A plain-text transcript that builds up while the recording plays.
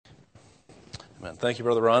Amen. Thank you,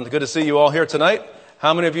 Brother Ron. Good to see you all here tonight.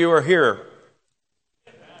 How many of you are here?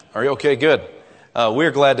 Are you okay? Good. We're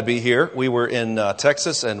glad to be here. We were in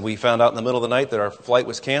Texas, and we found out in the middle of the night that our flight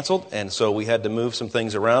was canceled, and so we had to move some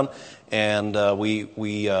things around, and we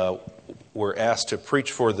were asked to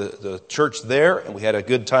preach for the church there, and we had a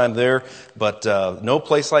good time there, but no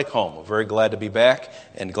place like home. We're very glad to be back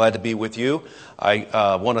and glad to be with you.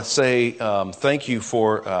 I want to say thank you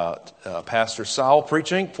for Pastor Sowell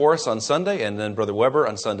preaching for us on Sunday, and then Brother Weber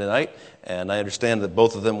on Sunday night, and I understand that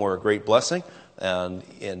both of them were a great blessing.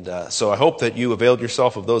 And so I hope that you availed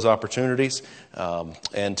yourself of those opportunities.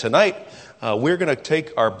 And tonight, we're going to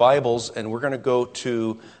take our Bibles and we're going to go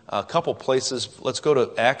to a couple places. Let's go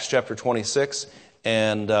to Acts chapter 26,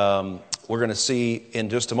 and we're going to see in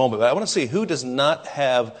just a moment. But I want to see who does not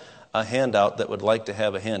have a handout that would like to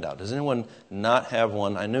have a handout. Does anyone not have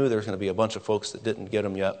one? I knew there was going to be a bunch of folks that didn't get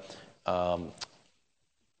them yet.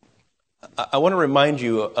 I want to remind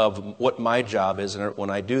you of what my job is, and when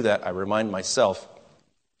I do that, I remind myself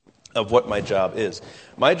of what my job is.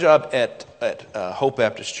 My job at Hope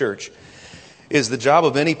Baptist Church is the job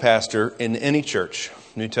of any pastor in any church,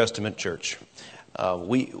 New Testament church.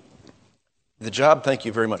 The job, thank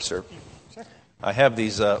you very much, sir. I have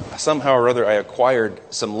these, somehow or other, I acquired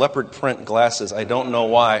some leopard print glasses. I don't know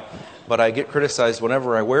why, but I get criticized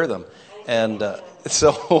whenever I wear them. And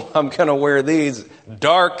so I'm going to wear these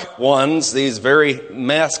dark ones, these very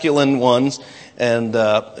masculine ones. And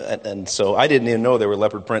so I didn't even know they were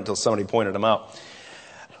leopard print until somebody pointed them out.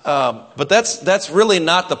 But that's really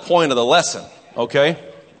not the point of the lesson, okay?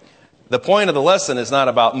 The point of the lesson is not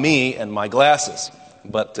about me and my glasses.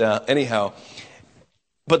 But anyhow,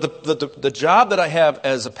 but the job that I have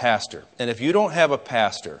as a pastor, and if you don't have a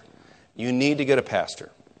pastor, you need to get a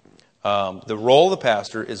pastor. The role of the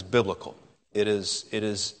pastor is biblical. It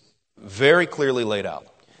is very clearly laid out.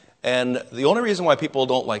 And the only reason why people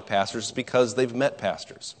don't like pastors is because they've met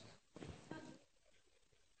pastors.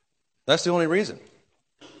 That's the only reason.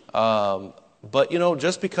 But,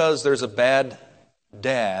 just because there's a bad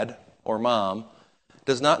dad or mom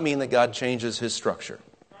does not mean that God changes his structure.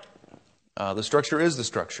 The structure is the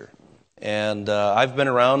structure. And I've been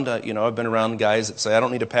around, I've been around guys that say, I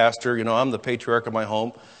don't need a pastor. I'm the patriarch of my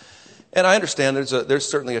home. And I understand there's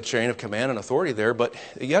certainly a chain of command and authority there, but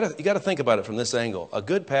you got to think about it from this angle. A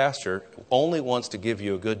good pastor only wants to give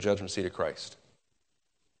you a good judgment seat of Christ.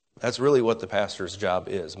 That's really what the pastor's job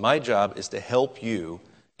is. My job is to help you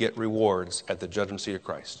get rewards at the judgment seat of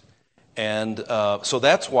Christ. And so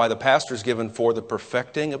that's why the pastor is given for the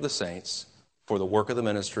perfecting of the saints, for the work of the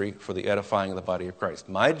ministry, for the edifying of the body of Christ.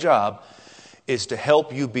 My job is to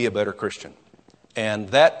help you be a better Christian. And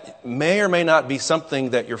that may or may not be something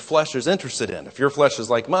that your flesh is interested in. If your flesh is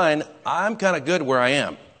like mine, I'm kind of good where I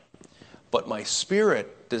am. But my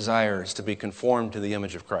spirit desires to be conformed to the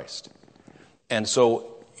image of Christ. And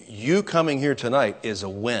so you coming here tonight is a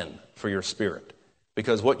win for your spirit.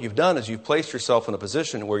 Because what you've done is you've placed yourself in a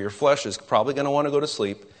position where your flesh is probably going to want to go to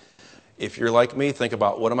sleep. If you're like me, think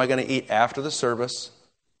about, what am I going to eat after the service?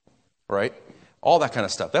 Right? All that kind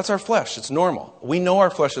of stuff. That's our flesh. It's normal. We know our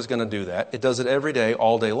flesh is going to do that. It does it every day,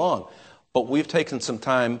 all day long. But we've taken some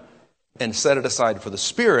time and set it aside for the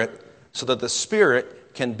Spirit so that the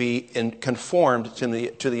Spirit can be conformed to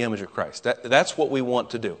the image of Christ. That's what we want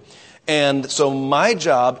to do. And so my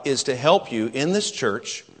job is to help you in this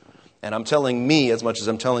church, and I'm telling me as much as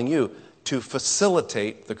I'm telling you, to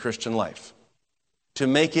facilitate the Christian life, to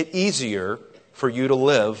make it easier for you to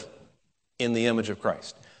live in the image of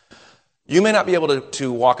Christ. You may not be able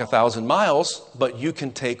to walk 1,000 miles, but you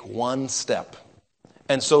can take one step.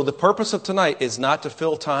 And so the purpose of tonight is not to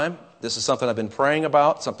fill time. This is something I've been praying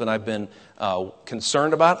about, something I've been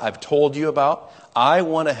concerned about, I've told you about. I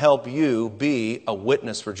want to help you be a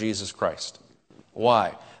witness for Jesus Christ.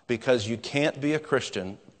 Why? Because you can't be a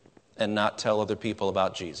Christian and not tell other people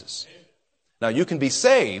about Jesus. Now, you can be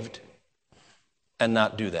saved and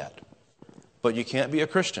not do that. But you can't be a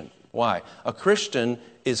Christian. Why? A Christian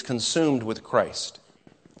is consumed with Christ.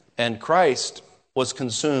 And Christ was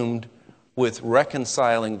consumed with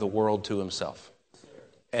reconciling the world to himself.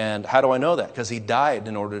 And how do I know that? Because he died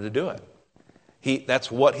in order to do it.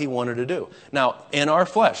 That's what he wanted to do. Now, in our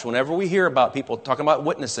flesh, whenever we hear about people talking about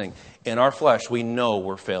witnessing, in our flesh, we know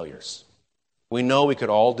we're failures. We know we could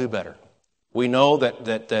all do better. We know that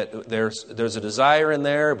there's a desire in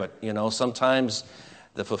there, but sometimes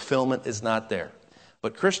the fulfillment is not there.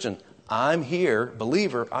 But Christian, I'm here,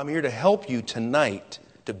 believer, I'm here to help you tonight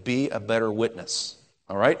to be a better witness.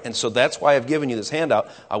 All right? And so that's why I've given you this handout.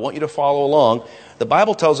 I want you to follow along. The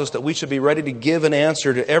Bible tells us that we should be ready to give an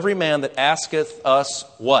answer to every man that asketh us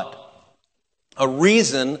what? A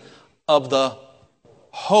reason of the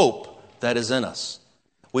hope that is in us.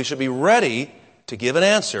 We should be ready to give an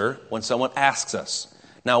answer when someone asks us.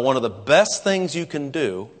 Now, one of the best things you can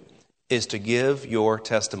do is to give your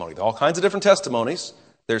testimony. There are all kinds of different testimonies.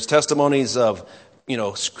 There's testimonies of,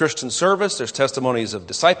 Christian service. There's testimonies of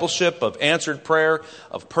discipleship, of answered prayer,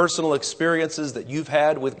 of personal experiences that you've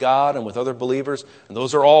had with God and with other believers. And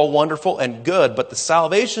those are all wonderful and good. But the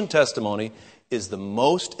salvation testimony is the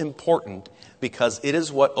most important because it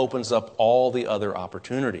is what opens up all the other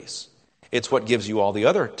opportunities. It's what gives you all the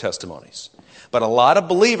other testimonies. But a lot of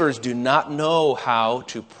believers do not know how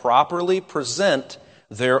to properly present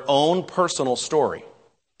their own personal story.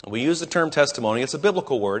 We use the term testimony. It's a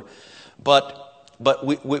biblical word, but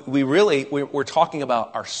we're talking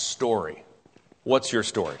about our story. What's your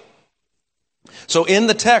story? So in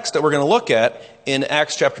the text that we're going to look at in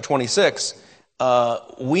Acts chapter 26,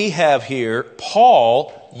 we have here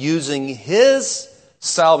Paul using his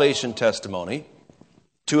salvation testimony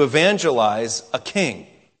to evangelize a king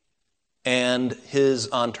and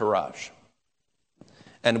his entourage.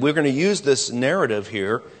 And we're going to use this narrative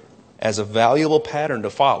here as a valuable pattern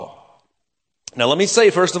to follow. Now, let me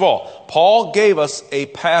say, first of all, Paul gave us a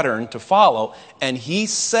pattern to follow, and he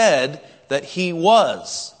said that he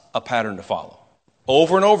was a pattern to follow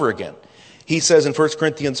over and over again. He says in 1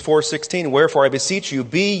 Corinthians 4:16, "Wherefore I beseech you,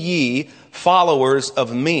 be ye followers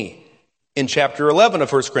of me." In chapter 11 of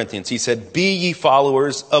 1 Corinthians, he said, "Be ye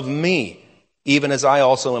followers of me, even as I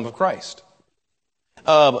also am of Christ."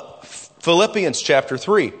 Philippians chapter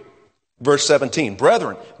 3, verse 17,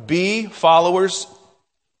 "Brethren, be followers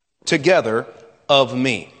together of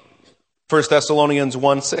me." 1 Thessalonians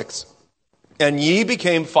 1:6, "And ye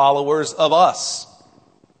became followers of us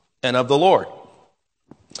and of the Lord."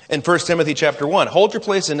 In 1 Timothy chapter 1, hold your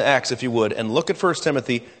place in Acts if you would, and look at 1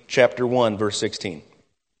 Timothy chapter 1, verse 16.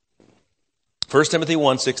 1 Timothy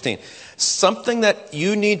 1:16. Something that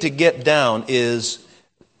you need to get down is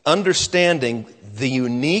understanding the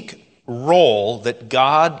unique role that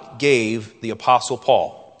God gave the Apostle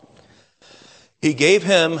Paul. He gave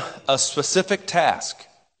him a specific task.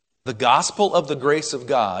 The gospel of the grace of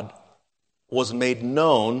God was made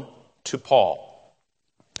known to Paul.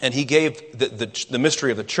 And he gave the mystery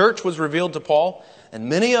of the church was revealed to Paul and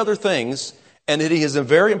many other things. And he is a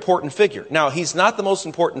very important figure. Now, he's not the most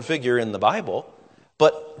important figure in the Bible,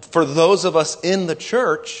 but for those of us in the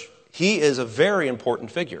church, he is a very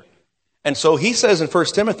important figure. And so he says in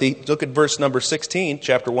 1 Timothy, look at verse number 16,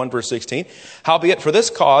 chapter 1, verse 16, "Howbeit for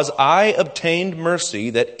this cause I obtained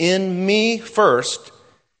mercy, that in me first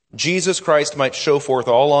Jesus Christ might show forth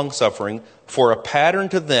all longsuffering, for a pattern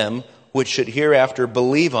to them which should hereafter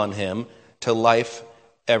believe on him to life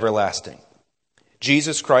everlasting."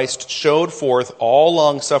 Jesus Christ showed forth all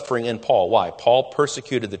longsuffering in Paul. Why? Paul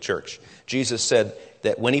persecuted the church. Jesus said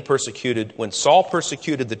that when Saul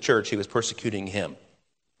persecuted the church, he was persecuting him.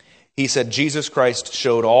 He said Jesus Christ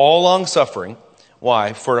showed all longsuffering.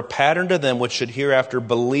 Why? For a pattern to them which should hereafter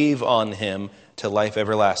believe on him to life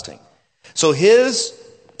everlasting. So his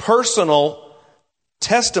personal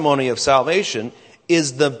testimony of salvation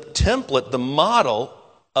is the template, the model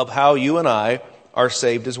of how you and I are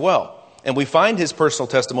saved as well. And we find his personal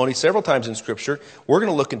testimony several times in Scripture. We're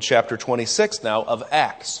going to look in chapter 26 now of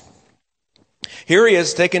Acts. Here he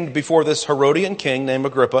is taken before this Herodian king named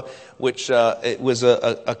Agrippa, which it was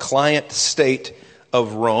a client state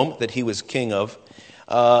of Rome that he was king of.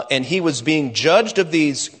 And he was being judged of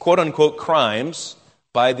these quote-unquote crimes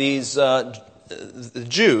by these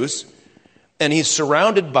Jews. And he's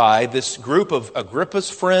surrounded by this group of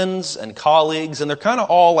Agrippa's friends and colleagues, and they're kind of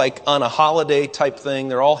all like on a holiday type thing.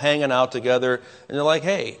 They're all hanging out together, and they're like,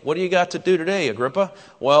 "Hey, what do you got to do today, Agrippa?"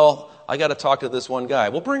 "Well, I got to talk to this one guy."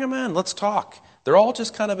 "Well, bring him in. Let's talk." They're all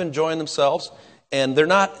just kind of enjoying themselves, and they're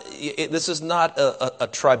not. This is not a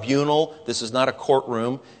tribunal. This is not a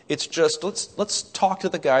courtroom. It's just let's talk to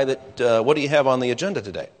the guy that. What do you have on the agenda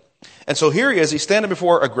today? And so here he is. He's standing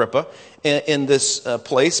before Agrippa in this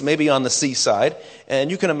place, maybe on the seaside.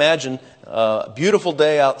 And you can imagine a beautiful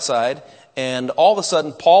day outside. And all of a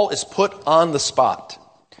sudden, Paul is put on the spot.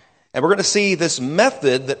 And we're going to see this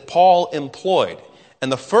method that Paul employed.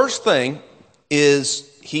 And the first thing is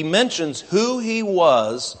he mentions who he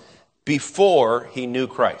was before he knew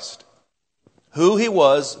Christ. Who he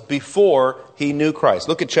was before he knew Christ.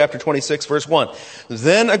 Look at chapter 26, verse 1.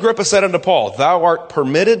 "Then Agrippa said unto Paul, Thou art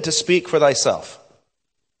permitted to speak for thyself."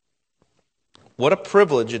 What a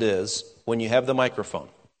privilege it is when you have the microphone.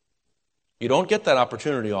 You don't get that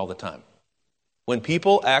opportunity all the time. When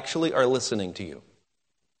people actually are listening to you.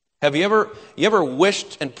 Have you ever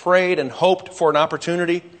wished and prayed and hoped for an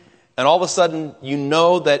opportunity, and all of a sudden you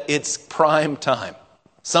know that it's prime time?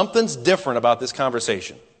 Something's different about this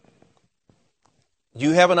conversation.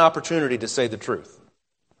 You have an opportunity to say the truth.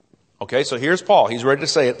 Okay, so here's Paul. He's ready to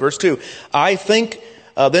say it. Verse 2.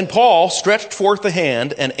 Then Paul stretched forth the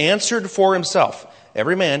hand and answered for himself.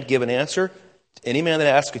 Every man give an answer to any man that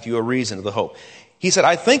asketh you a reason of the hope. He said,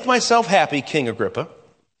 I think myself happy, King Agrippa,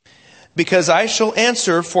 because I shall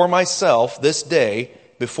answer for myself this day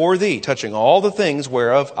before thee, touching all the things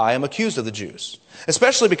whereof I am accused of the Jews.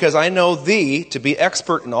 Especially because I know thee to be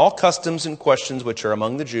expert in all customs and questions which are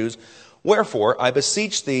among the Jews. Wherefore, I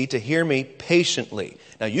beseech thee to hear me patiently.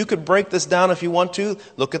 Now, you could break this down if you want to.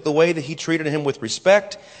 Look at the way that he treated him with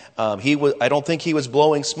respect. I don't think he was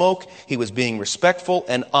blowing smoke. He was being respectful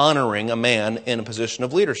and honoring a man in a position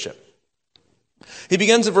of leadership. He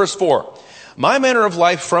begins at verse 4. My manner of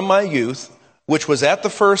life from my youth, which was at the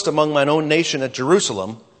first among mine own nation at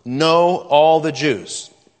Jerusalem, know all the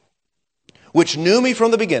Jews, which knew me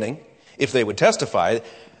from the beginning, if they would testify,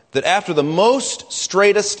 that after the most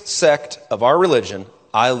straightest sect of our religion,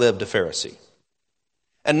 I lived a Pharisee.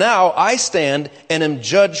 And now I stand and am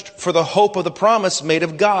judged for the hope of the promise made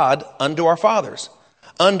of God unto our fathers,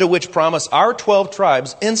 unto which promise our 12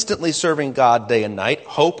 tribes, instantly serving God day and night,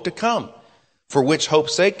 hope to come. For which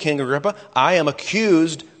hope's sake, King Agrippa, I am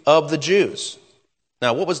accused of the Jews.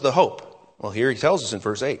 Now, what was the hope? Well, here he tells us in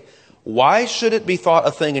verse 8. Why should it be thought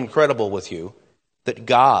a thing incredible with you that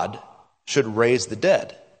God should raise the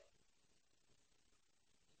dead?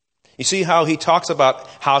 You see how he talks about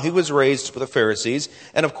how he was raised for the Pharisees.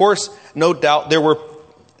 And of course, no doubt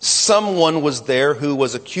someone was there who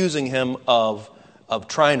was accusing him of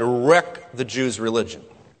trying to wreck the Jews' religion.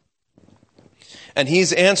 And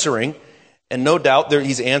he's answering, and no doubt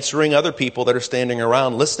he's answering other people that are standing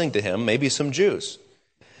around listening to him, maybe some Jews.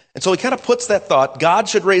 And so he kind of puts that thought, God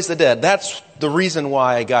should raise the dead. That's the reason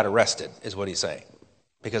why I got arrested, is what he's saying.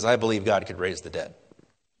 Because I believe God could raise the dead.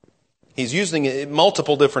 He's using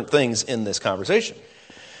multiple different things in this conversation.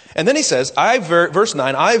 And then he says, verse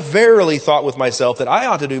 9, I verily thought with myself that I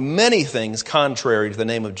ought to do many things contrary to the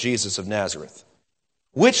name of Jesus of Nazareth,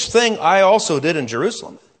 which thing I also did in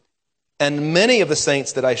Jerusalem. And many of the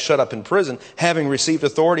saints that I shut up in prison, having received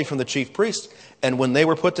authority from the chief priests, and when they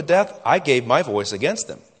were put to death, I gave my voice against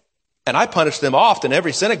them. And I punished them oft in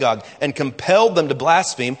every synagogue, and compelled them to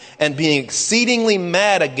blaspheme, and being exceedingly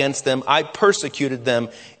mad against them, I persecuted them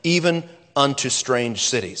even unto strange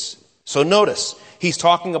cities. So notice, he's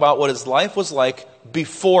talking about what his life was like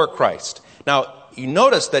before Christ. Now, you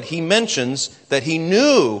notice that he mentions that he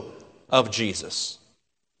knew of Jesus.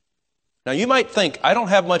 Now, you might think, I don't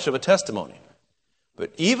have much of a testimony.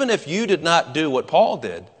 But even if you did not do what Paul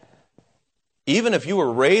did, even if you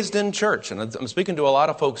were raised in church, and I'm speaking to a lot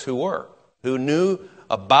of folks who knew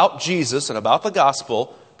about Jesus and about the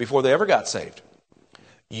gospel before they ever got saved,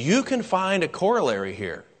 you can find a corollary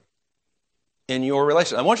here in your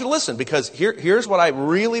relation. I want you to listen, because here's what I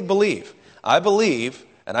really believe. I believe,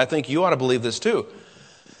 and I think you ought to believe this too,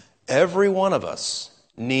 every one of us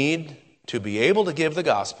need to be able to give the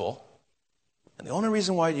gospel, and the only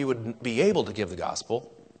reason why you would be able to give the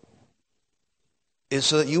gospel is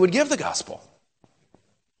so that you would give the gospel.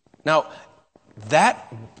 Now,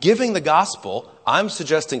 that giving the gospel, I'm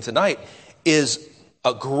suggesting tonight, is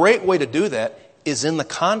a great way to do that is in the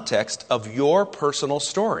context of your personal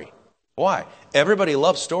story. Why? Everybody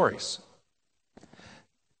loves stories.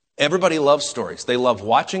 Everybody loves stories. They love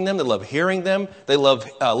watching them. They love hearing them. They love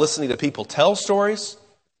listening to people tell stories,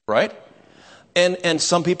 right? And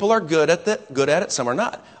some people are good at it, some are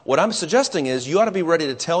not. What I'm suggesting is you ought to be ready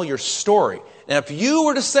to tell your story. Now, if you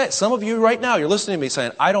were to say, some of you right now, you're listening to me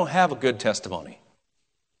saying, I don't have a good testimony.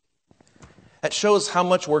 That shows how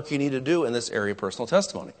much work you need to do in this area of personal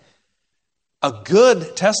testimony. A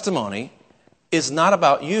good testimony is not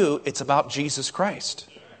about you, it's about Jesus Christ.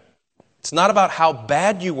 It's not about how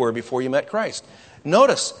bad you were before you met Christ.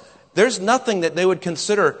 Notice, there's nothing that they would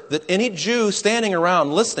consider that any Jew standing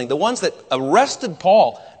around listening, the ones that arrested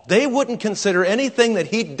Paul, they wouldn't consider anything that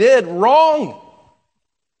he did wrong.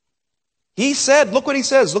 He said, look what he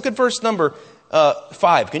says. Look at verse number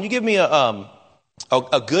 5. Can you give me a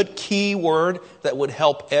good key word that would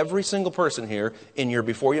help every single person here in your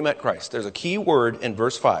before you met Christ? There's a key word in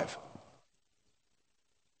verse 5.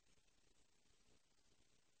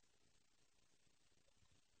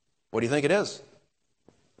 What do you think it is?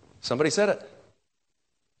 Somebody said it.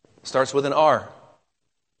 Starts with an R.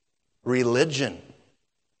 Religion.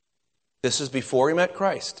 This is before he met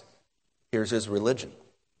Christ. Here's his religion.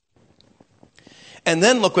 And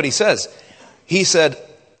then look what he says. He said,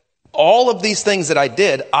 all of these things that I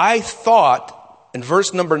did, I thought, in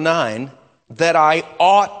verse number 9, that I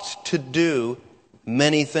ought to do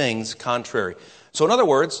many things contrary. So in other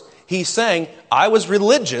words, he's saying, I was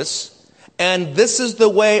religious, and this is the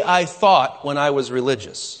way I thought when I was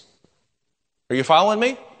religious. Are you following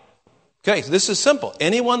me? Okay, so this is simple.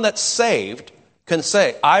 Anyone that's saved can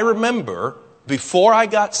say, I remember before I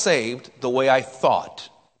got saved the way I thought.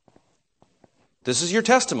 This is your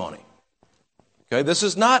testimony. Okay, this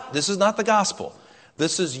is not the gospel.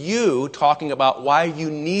 This is you talking about why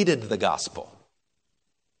you needed the gospel.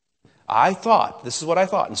 This is what I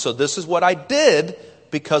thought. And so this is what I did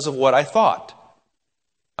because of what I thought.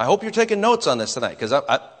 I hope you're taking notes on this tonight, because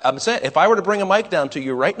I'm saying, if I were to bring a mic down to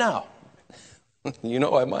you right now, you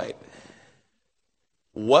know I might.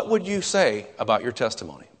 What would you say about your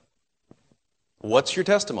testimony? What's your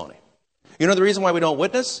testimony? You know the reason why we don't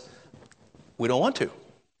witness? We don't want to.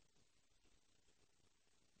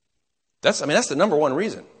 That's the number one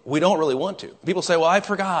reason. We don't really want to. People say, well, I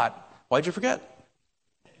forgot. Why'd you forget?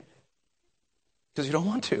 Because you don't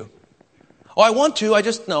want to. Oh, I want to.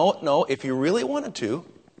 No. If you really wanted to,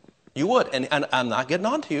 you would. And I'm not getting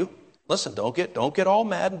on to you. Listen, don't get all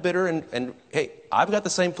mad and bitter. And hey, I've got the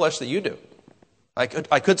same flesh that you do. I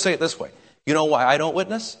could say it this way. You know why I don't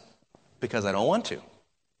witness? Because I don't want to.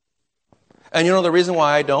 And you know the reason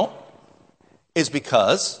why I don't? Is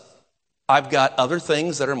because I've got other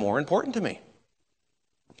things that are more important to me.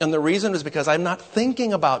 And the reason is because I'm not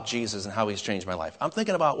thinking about Jesus and how he's changed my life. I'm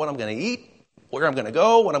thinking about what I'm going to eat, where I'm going to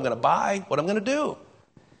go, what I'm going to buy, what I'm going to do.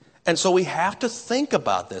 And so we have to think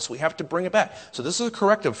about this. We have to bring it back. So this is a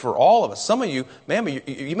corrective for all of us. Some of you,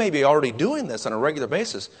 you may be already doing this on a regular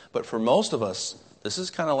basis, but for most of us, this is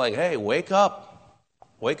kind of like, hey, wake up,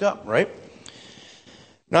 right?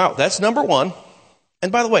 Now, that's number one.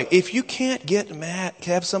 And by the way, if you can't get mad,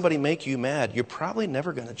 have somebody make you mad, you're probably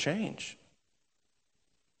never going to change.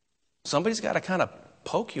 Somebody's got to kind of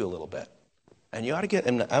poke you a little bit. And you ought to get,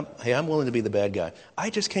 I'm willing to be the bad guy. I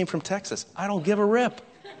just came from Texas. I don't give a rip.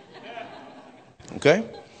 Okay?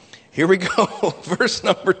 Here we go. Verse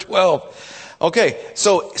number 12. Okay,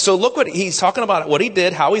 so look what he's talking about, what he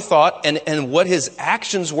did, how he thought, and what his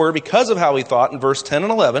actions were because of how he thought in verse 10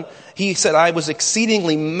 and 11. He said, I was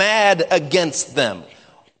exceedingly mad against them.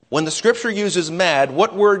 When the scripture uses mad,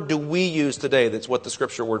 what word do we use today that's what the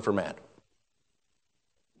scripture word for mad?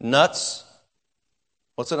 Nuts.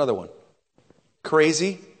 What's another one?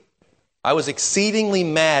 Crazy. I was exceedingly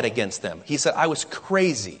mad against them. He said, I was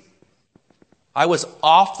crazy. I was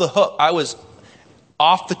off the hook. I was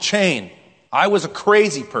off the chain. I was a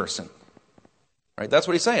crazy person. Right? That's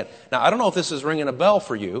what he's saying. Now, I don't know if this is ringing a bell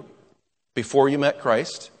for you before you met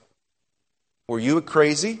Christ. Were you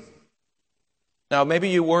crazy? Now, maybe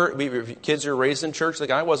you were, maybe your kids are raised in church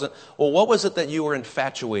like I wasn't. Well, what was it that you were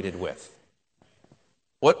infatuated with?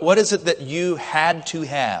 What is it that you had to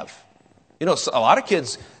have? You know, a lot of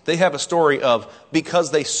kids, they have a story of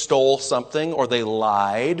because they stole something or they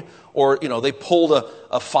lied or, you know, they pulled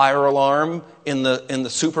a fire alarm in the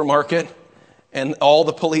supermarket and all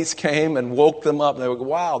the police came and woke them up and they would go,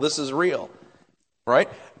 wow, this is real. Right?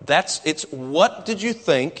 It's what did you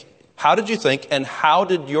think, how did you think, and how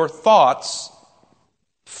did your thoughts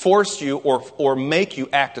force you or make you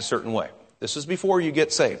act a certain way? This is before you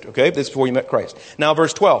get saved, okay? This is before you met Christ. Now,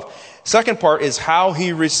 verse 12. Second part is how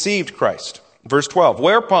he received Christ. Verse 12.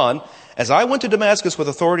 Whereupon, as I went to Damascus with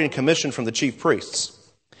authority and commission from the chief priests,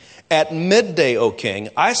 at midday, O king,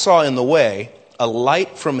 I saw in the way a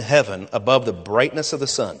light from heaven above the brightness of the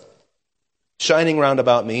sun, shining round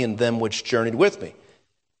about me and them which journeyed with me.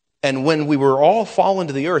 And when we were all fallen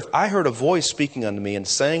to the earth, I heard a voice speaking unto me and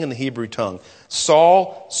saying in the Hebrew tongue,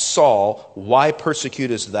 Saul, Saul, why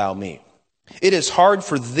persecutest thou me? It is hard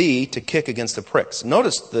for thee to kick against the pricks.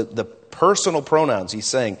 Notice the personal pronouns he's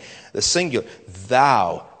saying, the singular,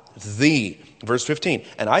 thou, thee. Verse 15,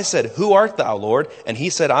 and I said, who art thou, Lord? And he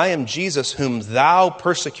said, I am Jesus whom thou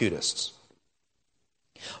persecutest.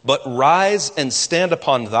 But rise and stand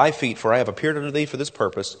upon thy feet, for I have appeared unto thee for this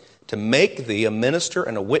purpose, to make thee a minister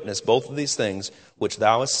and a witness both of these things which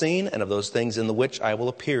thou hast seen, and of those things in the which I will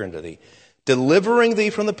appear unto thee, delivering thee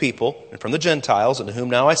from the people and from the Gentiles, unto whom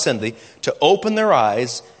now I send thee, to open their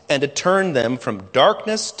eyes and to turn them from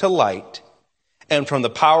darkness to light, and from the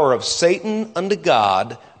power of Satan unto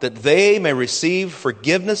God, that they may receive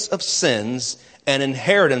forgiveness of sins and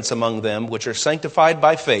inheritance among them which are sanctified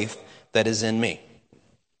by faith that is in me.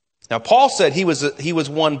 Now, Paul said he was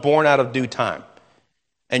one born out of due time.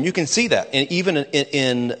 And you can see that. And even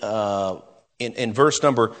in verse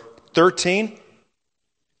number 13,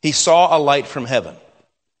 he saw a light from heaven.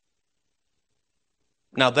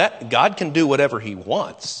 Now, that God can do whatever he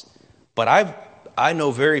wants. But I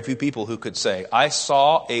know very few people who could say, I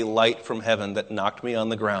saw a light from heaven that knocked me on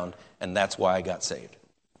the ground, and that's why I got saved.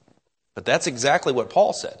 But that's exactly what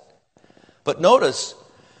Paul said. But notice,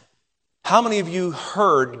 how many of you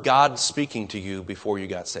heard God speaking to you before you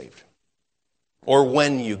got saved? Or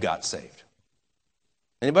when you got saved?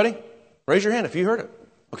 Anybody? Raise your hand if you heard it.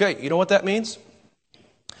 Okay, you know what that means?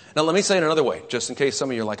 Now let me say it another way, just in case some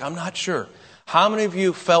of you are like, I'm not sure. How many of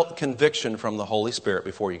you felt conviction from the Holy Spirit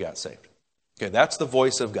before you got saved? Okay, that's the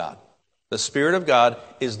voice of God. The Spirit of God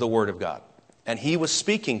is the Word of God. And He was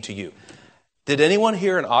speaking to you. Did anyone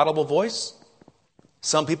hear an audible voice?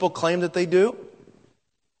 Some people claim that they do.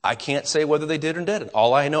 I can't say whether they did or didn't.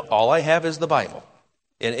 All I have is the Bible.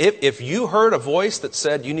 And if you heard a voice that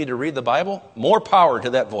said you need to read the Bible, more power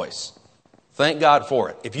to that voice. Thank God for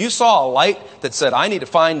it. If you saw a light that said, I need to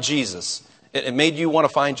find Jesus, it made you want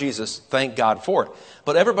to find Jesus, thank God for it.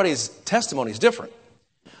 But everybody's testimony is different.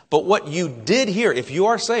 But what you did hear, if you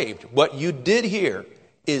are saved, what you did hear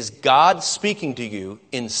is God speaking to you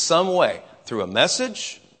in some way, through a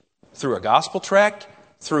message, through a gospel tract,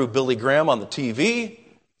 through Billy Graham on the TV,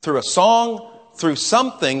 through a song, through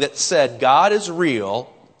something that said God is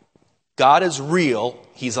real,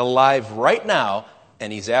 He's alive right now,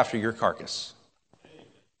 and He's after your carcass.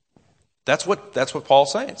 That's what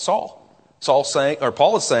Paul's saying.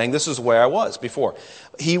 Paul is saying, this is the way I was before.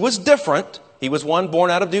 He was different. He was one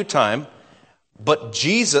born out of due time. But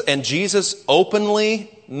Jesus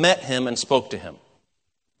openly met him and spoke to him.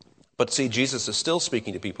 But see, Jesus is still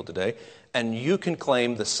speaking to people today, and you can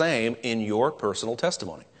claim the same in your personal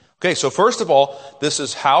testimony. Okay, so first of all, this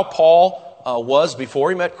is how Paul was before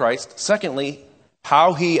he met Christ. Secondly,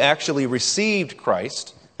 how he actually received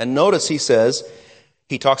Christ. And notice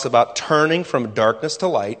he talks about turning from darkness to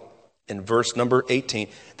light in verse number 18,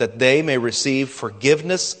 that they may receive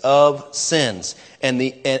forgiveness of sins. And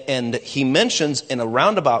he mentions in a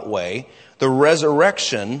roundabout way the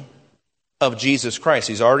resurrection of Jesus Christ.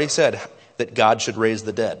 He's already said that God should raise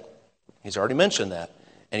the dead. He's already mentioned that.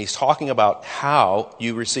 And he's talking about how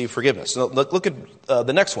you receive forgiveness. So look at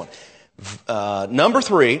the next one. Number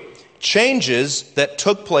 3, changes that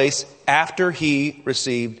took place after he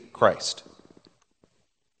received Christ.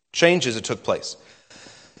 Changes that took place.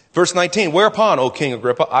 Verse 19, whereupon, O King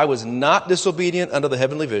Agrippa, I was not disobedient unto the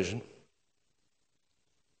heavenly vision.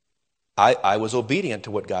 I was obedient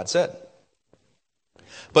to what God said.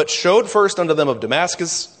 But showed first unto them of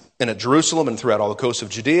Damascus, and at Jerusalem, and throughout all the coasts of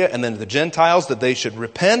Judea, and then to the Gentiles, that they should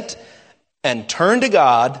repent and turn to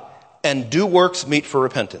God and do works meet for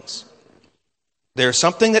repentance. There's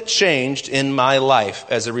something that changed in my life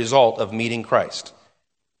as a result of meeting Christ.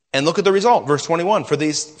 And look at the result, verse 21. For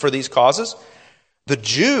these causes, the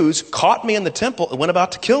Jews caught me in the temple and went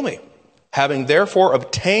about to kill me. Having therefore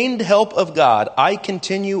obtained help of God, I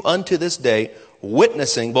continue unto this day,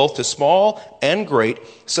 witnessing both to small and great,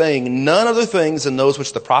 saying none other things than those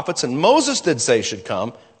which the prophets and Moses did say should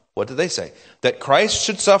come. What did they say? That Christ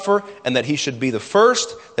should suffer, and that he should be the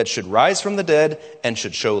first that should rise from the dead, and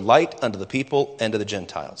should show light unto the people and to the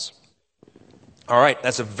Gentiles. All right,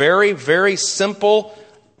 that's a very, very simple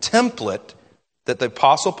template that the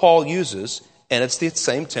Apostle Paul uses, and it's the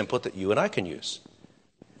same template that you and I can use.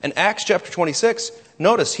 In Acts chapter 26,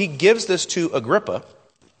 notice he gives this to Agrippa,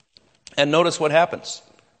 and notice what happens.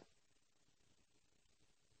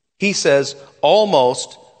 He says,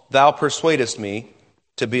 almost thou persuadest me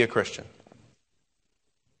to be a Christian.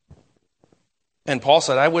 And Paul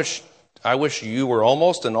said, I wish you were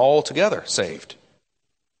almost and altogether saved.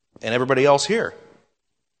 And everybody else here.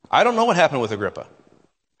 I don't know what happened with Agrippa.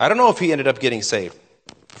 I don't know if he ended up getting saved.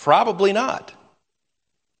 Probably not.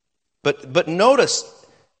 But notice,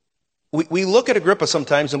 we look at Agrippa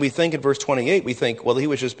sometimes and we think in verse 28, we think, well, he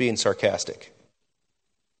was just being sarcastic.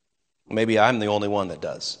 Maybe I'm the only one that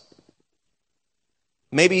does.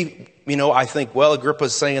 Maybe, I think, well,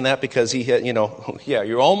 Agrippa's saying that because he had, yeah,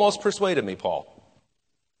 you almost persuaded me, Paul.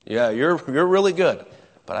 Yeah, you're really good.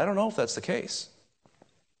 But I don't know if that's the case.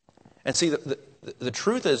 And see, the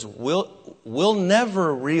truth is, we'll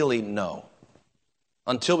never really know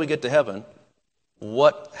until we get to heaven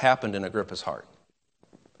what happened in Agrippa's heart.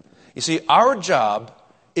 You see, our job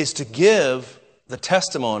is to give the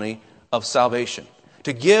testimony of salvation,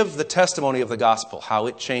 to give the testimony of the gospel, how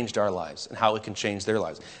it changed our lives and how it can change their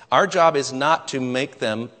lives. Our job is not to make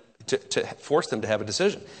them, to force them to have a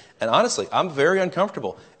decision. And honestly, I'm very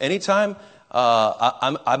uncomfortable. Anytime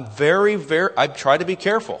I'm very, I try to be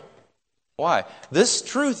careful. Why? This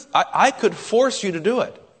truth, I could force you to do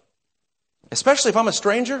it. Especially if I'm a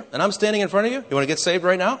stranger and I'm standing in front of you. You want to get saved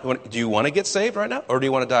right now? Do you want to get saved right now? Or do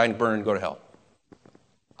you want to die and burn and go to hell?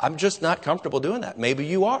 I'm just not comfortable doing that. Maybe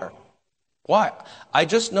you are. Why? I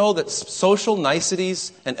just know that social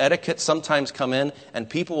niceties and etiquette sometimes come in, and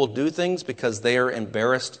people will do things because they are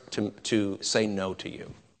embarrassed to say no to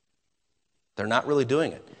you. They're not really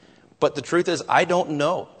doing it. But the truth is, I don't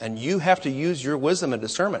know, and you have to use your wisdom and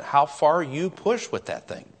discernment how far you push with that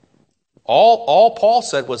thing. All Paul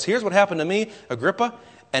said was, here's what happened to me, Agrippa,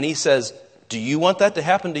 and he says, do you want that to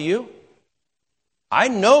happen to you? I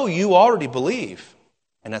know you already believe.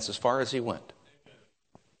 And that's as far as he went.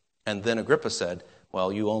 And then Agrippa said,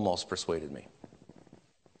 well, you almost persuaded me.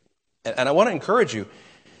 And I want to encourage you,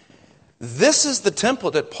 this is the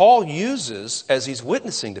template that Paul uses as he's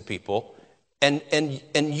witnessing to people. And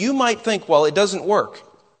you might think, well, it doesn't work.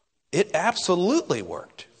 It absolutely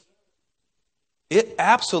worked. It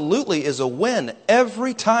absolutely is a win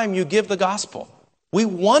every time you give the gospel. We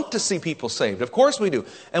want to see people saved. Of course we do.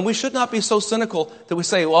 And we should not be so cynical that we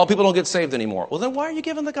say, well, people don't get saved anymore. Well, then why are you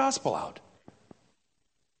giving the gospel out?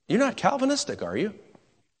 You're not Calvinistic, are you?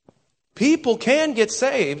 People can get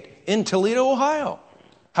saved in Toledo, Ohio.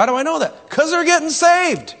 How do I know that? Because they're getting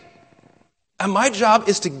saved. And my job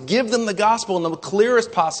is to give them the gospel in the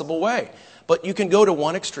clearest possible way. But you can go to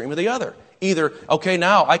one extreme or the other. Either, okay,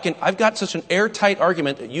 now I've got such an airtight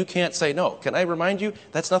argument that you can't say no. Can I remind you,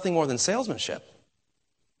 that's nothing more than salesmanship.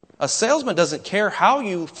 A salesman doesn't care how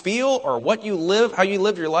you feel or what you live, how you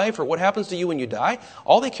live your life or what happens to you when you die.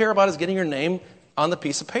 All they care about is getting your name on the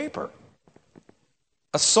piece of paper.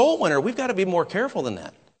 A soul winner, we've got to be more careful than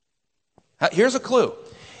that. Here's a clue.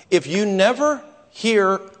 If you never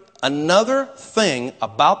hear another thing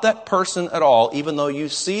about that person at all, even though you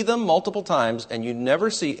see them multiple times and you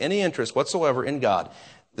never see any interest whatsoever in God,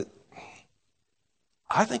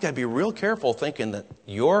 I think I'd be real careful thinking that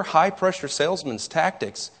your high-pressure salesman's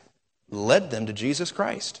tactics led them to Jesus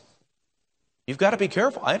Christ. You've got to be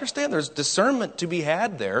careful. I understand there's discernment to be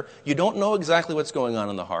had there. You don't know exactly what's going on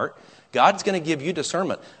in the heart. God's going to give you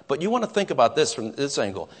discernment. But you want to think about this from this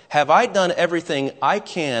angle. Have I done everything I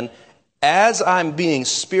can as I'm being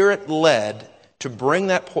Spirit-led to bring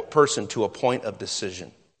that person to a point of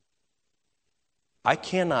decision? I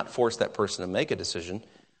cannot force that person to make a decision,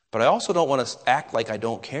 but I also don't want to act like I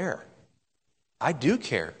don't care. I do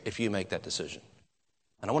care if you make that decision.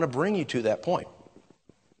 And I want to bring you to that point.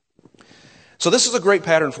 So this is a great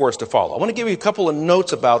pattern for us to follow. I want to give you a couple of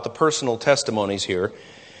notes about the personal testimonies here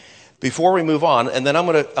before we move on, and then I'm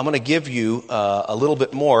going to give you a little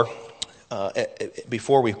bit more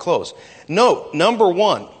before we close. Note, number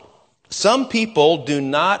one, some people do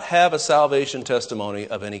not have a salvation testimony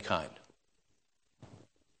of any kind.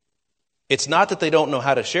 It's not that they don't know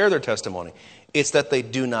how to share their testimony. It's that they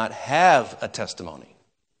do not have a testimony.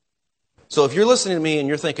 So if you're listening to me and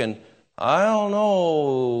you're thinking, I don't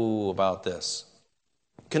know about this,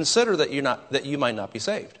 consider that you might not be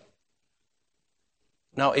saved.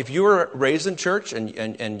 Now, if you were raised in church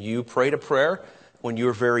and you prayed a prayer when you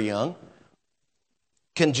were very young,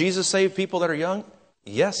 can Jesus save people that are young?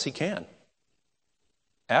 Yes, he can.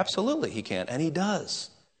 Absolutely, he can, and he does.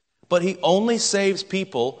 But he only saves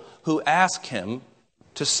people who ask him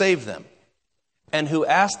to save them, and who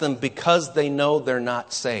ask them because they know they're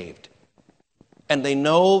not saved. And they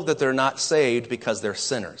know that they're not saved because they're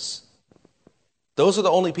sinners. Those are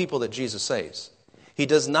the only people that Jesus saves. He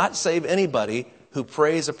does not save anybody who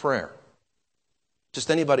prays a prayer.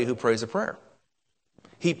 Just anybody who prays a prayer.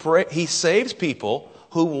 He saves people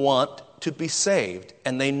who want to be saved.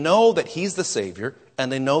 And they know that he's the Savior.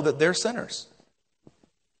 And they know that they're sinners.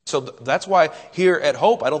 So that's why here at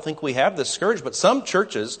Hope, I don't think we have this scourge. But some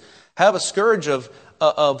churches have a scourge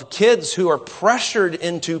of kids who are pressured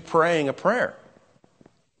into praying a prayer.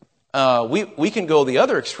 We can go the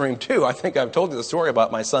other extreme too. I think I've told you the story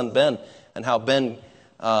about my son Ben and how Ben,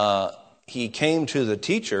 he came to the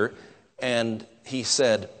teacher and he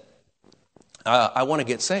said, I want to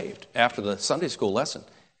get saved after the Sunday school lesson.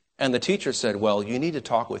 And the teacher said, well, you need to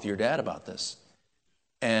talk with your dad about this.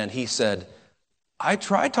 And he said, I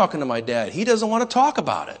tried talking to my dad. He doesn't want to talk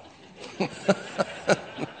about it.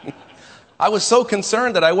 I was so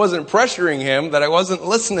concerned that I wasn't pressuring him, that I wasn't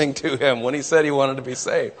listening to him when he said he wanted to be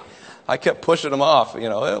saved. I kept pushing him off.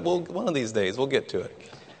 One of these days we'll get to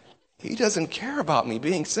it. He doesn't care about me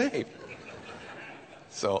being saved.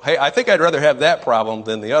 So, hey, I think I'd rather have that problem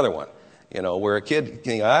than the other one. Where a kid,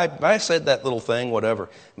 I said that little thing, whatever.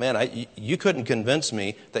 Man, you couldn't convince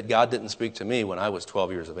me that God didn't speak to me when I was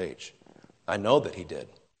 12 years of age. I know that he did.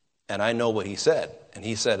 And I know what he said. And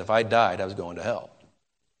he said if I died, I was going to hell.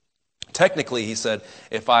 Technically, he said,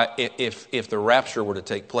 if the rapture were to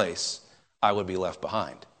take place, I would be left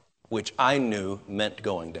behind, which I knew meant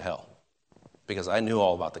going to hell because I knew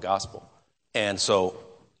all about the gospel. And so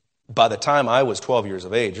by the time I was 12 years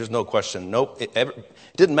of age, there's no question. Nope.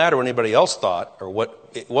 It didn't matter what anybody else thought or what.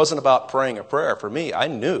 It wasn't about praying a prayer. For me, I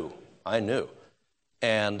knew.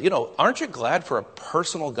 And, aren't you glad for a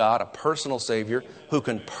personal God, a personal Savior who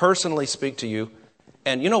can personally speak to you?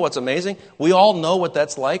 And you know what's amazing? We all know what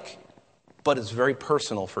that's like, but it's very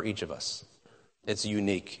personal for each of us. It's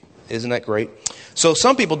unique. Isn't that great? So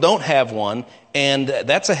some people don't have one, and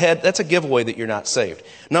that's a giveaway that you're not saved.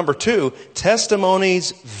 Number 2,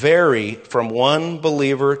 testimonies vary from one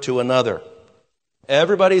believer to another.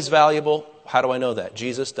 Everybody's valuable. How do I know that?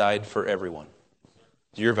 Jesus died for everyone.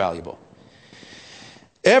 You're valuable.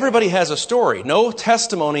 Everybody has a story. No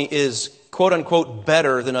testimony is, quote unquote,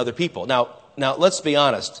 better than other people. Now, let's be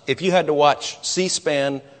honest. If you had to watch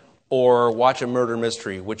C-SPAN or watch a murder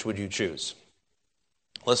mystery, which would you choose?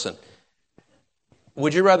 Listen,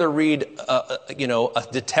 would you rather read a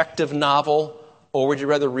detective novel, or would you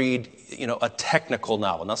rather read a technical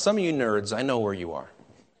novel? Now, some of you nerds, I know where you are,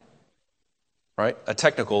 right? A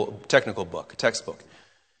technical book, a textbook.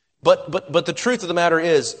 But the truth of the matter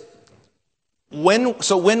is,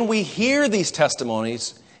 when we hear these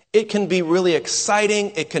testimonies, it can be really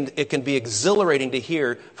exciting. It can be exhilarating to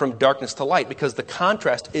hear from darkness to light, because the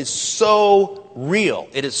contrast is so real.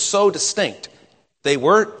 It is so distinct. They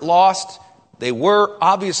were lost. They were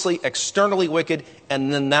obviously externally wicked,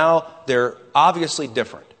 and then now they're obviously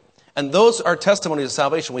different. And those are testimonies of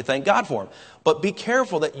salvation. We thank God for them. But be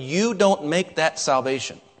careful that you don't make that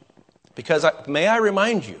salvation. Because may I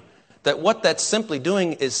remind you that what that's simply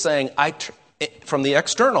doing is saying, from the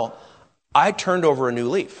external, I turned over a new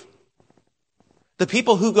leaf. The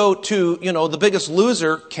people who go to, the Biggest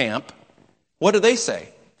Loser camp, what do they say?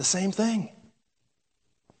 The same thing.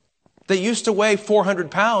 They used to weigh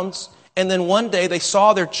 400 pounds, and then one day they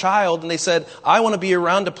saw their child and they said, I want to be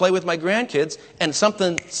around to play with my grandkids, and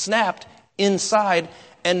something snapped inside,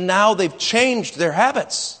 and now they've changed their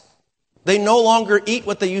habits. They no longer eat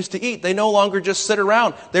what they used to eat. They no longer just sit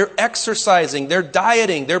around. They're exercising, they're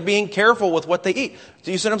dieting, they're being careful with what they eat.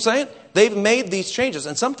 Do you see what I'm saying? They've made these changes.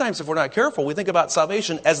 And sometimes if we're not careful, we think about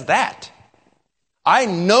salvation as that. I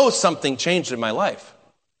know something changed in my life.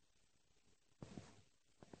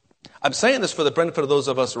 I'm saying this for the benefit of those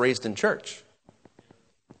of us raised in church.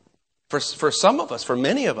 For some of us, for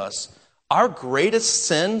many of us, our greatest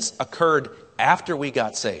sins occurred after we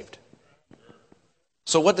got saved.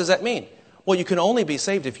 So what does that mean? Well, you can only be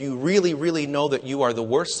saved if you really, really know that you are the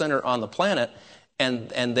worst sinner on the planet, and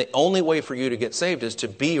the only way for you to get saved is to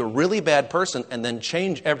be a really bad person and then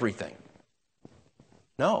change everything.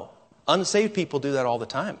 No. Unsaved people do that all the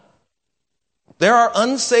time. There are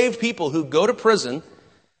unsaved people who go to prison,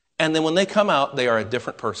 and then when they come out, they are a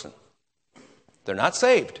different person. They're not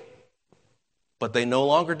saved, but they no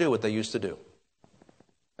longer do what they used to do.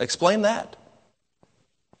 Explain that.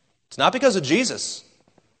 It's not because of Jesus.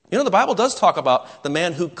 The Bible does talk about the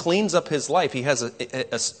man who cleans up his life. He has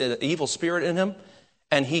an evil spirit in him,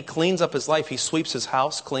 and he cleans up his life. He sweeps his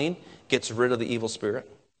house clean, gets rid of the evil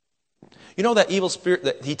spirit. That evil spirit,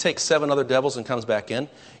 that he takes 7 other devils and comes back in?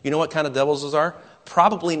 You know what kind of devils those are?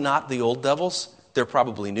 Probably not the old devils. They're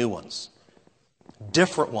probably new ones.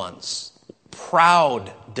 Different ones.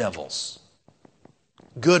 Proud devils.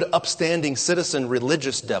 Good, upstanding citizen,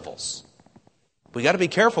 religious devils. We got to be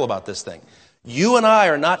careful about this thing. You and I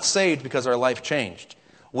are not saved because our life changed.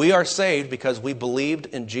 We are saved because we believed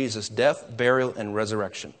in Jesus' death, burial, and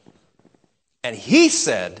resurrection. And He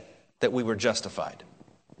said that we were justified.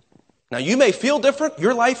 Now, you may feel different.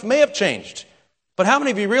 Your life may have changed. But how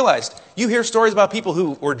many of you realized you hear stories about people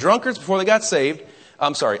who were drunkards before they got saved?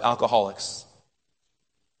 Alcoholics.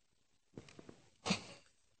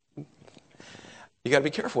 You got to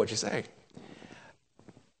be careful what you say.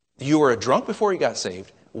 You were a drunk before you got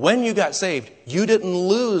saved. When you got saved, you didn't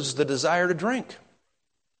lose the desire to drink.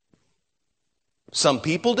 Some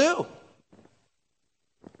people do.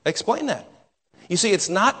 Explain that. You see, it's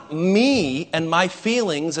not me and my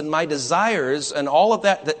feelings and my desires and all of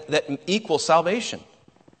that equal salvation.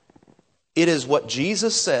 It is what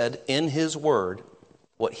Jesus said in His Word,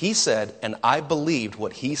 what He said, and I believed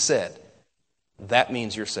what He said. That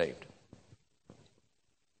means you're saved.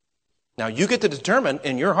 Now, you get to determine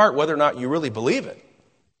in your heart whether or not you really believe it.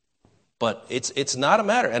 But it's not a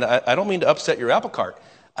matter, and I don't mean to upset your apple cart.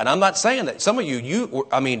 And I'm not saying that. Some of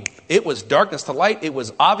it was darkness to light. It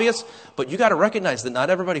was obvious. But you got to recognize that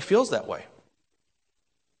not everybody feels that way.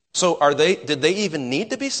 So did they even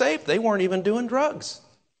need to be saved? They weren't even doing drugs.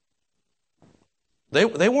 They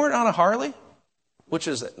weren't on a Harley, which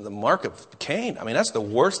is the mark of Cain. That's the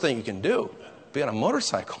worst thing you can do, be on a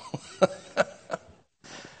motorcycle.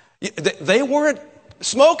 They weren't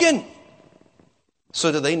smoking.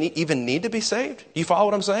 So do they even need to be saved? Do you follow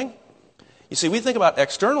what I'm saying? You see, we think about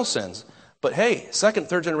external sins, but hey, second,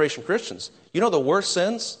 third generation Christians, you know the worst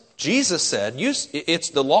sins? Jesus said,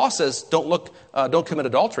 the law says don't commit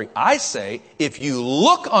adultery. I say, if you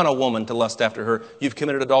look on a woman to lust after her, you've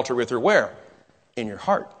committed adultery with her where? In your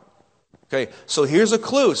heart. Okay, so here's a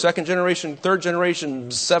clue. Second generation, third generation,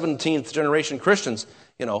 17th generation Christians,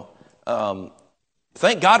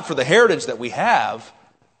 thank God for the heritage that we have,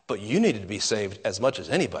 but you needed to be saved as much as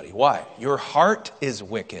anybody. Why? Your heart is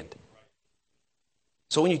wicked.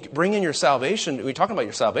 So when you bring in your salvation, when you're talking about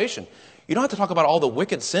your salvation, you don't have to talk about all the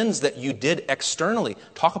wicked sins that you did externally.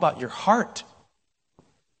 Talk about your heart.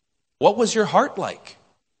 What was your heart like?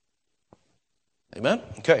 Amen?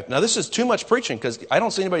 Okay, now this is too much preaching because I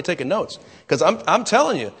don't see anybody taking notes. Because I'm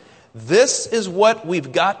telling you, this is what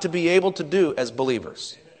we've got to be able to do as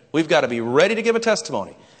believers. We've got to be ready to give a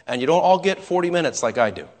testimony. And you don't all get 40 minutes like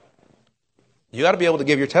I do. You got to be able to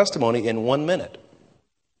give your testimony in 1 minute.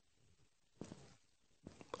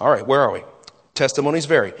 All right, where are we? Testimonies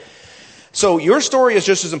vary. So your story is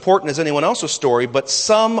just as important as anyone else's story, but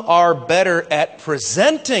some are better at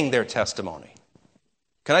presenting their testimony.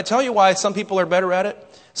 Can I tell you why some people are better at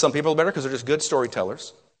it? Some people are better because they're just good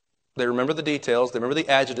storytellers. They remember the details, they remember the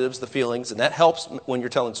adjectives, the feelings, and that helps when you're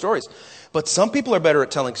telling stories. But some people are better at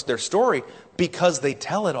telling their story because they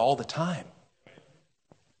tell it all the time.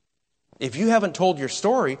 If you haven't told your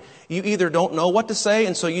story, you either don't know what to say,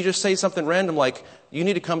 and so you just say something random like, you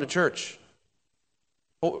need to come to church.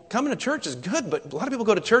 Well, coming to church is good, but a lot of people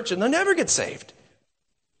go to church and they never get saved.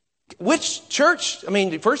 Which church? I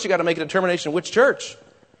mean, first you got to make a determination which church.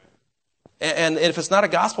 And if it's not a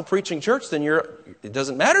gospel preaching church, then it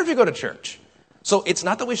doesn't matter if you go to church. So it's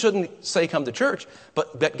not that we shouldn't say come to church,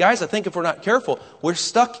 but guys, I think if we're not careful, we're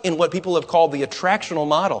stuck in what people have called the attractional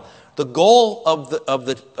model. The goal of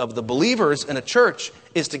the believers in a church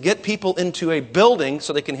is to get people into a building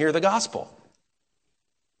so they can hear the gospel.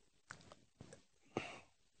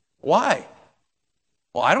 Why?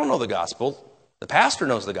 Well, I don't know the gospel. The pastor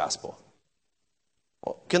knows the gospel.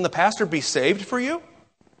 Well, can the pastor be saved for you?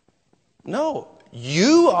 No.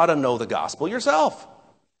 You ought to know the gospel yourself.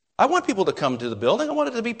 I want people to come to the building. I want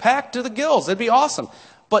it to be packed to the gills. It'd be awesome.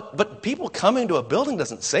 But people coming to a building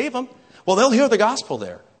doesn't save them. Well, they'll hear the gospel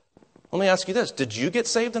there. Let me ask you this. Did you get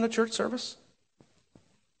saved in a church service?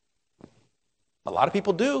 A lot of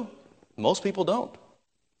people do. Most people don't.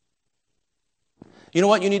 You know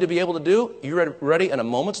what you need to be able to do? You're ready in a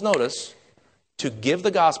moment's notice to give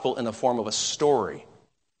the gospel in the form of a story.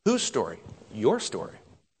 Whose story? Your story.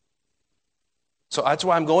 So that's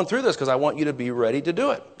why I'm going through this, because I want you to be ready to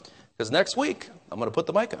do it. Because next week, I'm going to put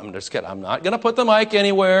the mic, I'm just kidding. I'm not going to put the mic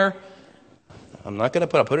anywhere. I'm not going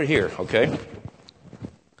to I'll put it here, okay?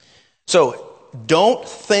 So don't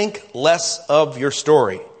think less of your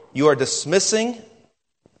story. You are dismissing,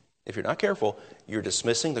 if you're not careful, you're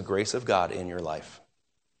dismissing the grace of God in your life.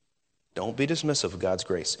 Don't be dismissive of God's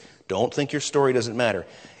grace. Don't think your story doesn't matter.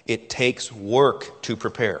 It takes work to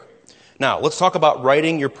prepare. Now, let's talk about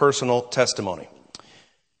writing your personal testimony.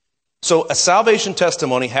 So a salvation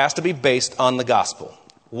testimony has to be based on the gospel.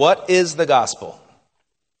 What is the gospel?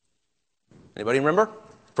 Anybody remember?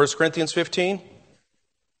 1 Corinthians 15?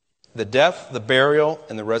 The death, the burial,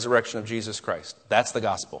 and the resurrection of Jesus Christ. That's the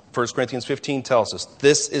gospel. 1 Corinthians 15 tells us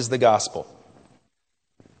this is the gospel.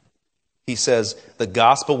 He says, the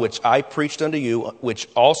gospel which I preached unto you, which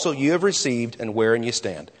also you have received, and wherein you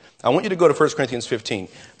stand. I want you to go to 1 Corinthians 15,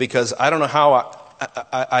 because I don't know how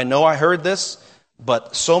I know I heard this,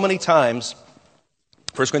 but so many times,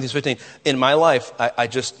 1 Corinthians 15, in my life, I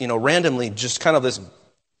just, randomly, just kind of this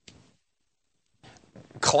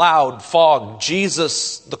cloud, fog,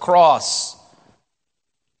 Jesus, the cross,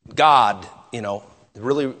 God,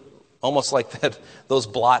 really almost like that, those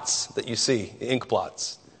blots that you see, the ink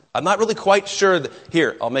blots. I'm not really quite sure.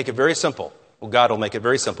 Here, I'll make it very simple. Well, God will make it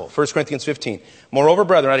very simple. 1 Corinthians 15. Moreover,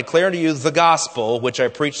 brethren, I declare unto you the gospel which I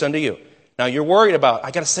preached unto you. Now, you're worried about,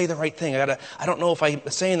 I got to say the right thing. I don't know if I'm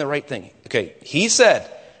saying the right thing. Okay, he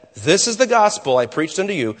said, this is the gospel I preached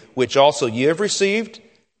unto you, which also ye have received,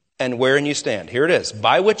 and wherein you stand. Here it is.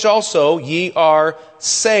 By which also ye are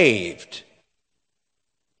saved,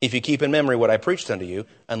 if you keep in memory what I preached unto you,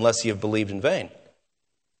 unless ye have believed in vain.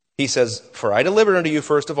 He says, for I delivered unto you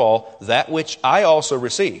first of all that which I also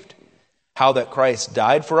received, how that Christ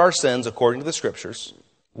died for our sins according to the Scriptures.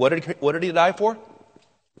 What did he die for?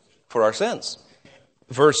 For our sins.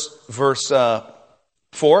 Verse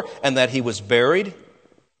 4, and that he was buried,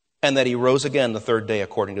 and that he rose again the third day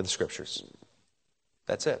according to the Scriptures.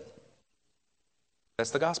 That's it.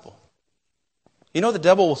 That's the gospel. The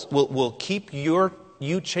devil will keep you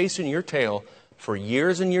chasing your tail for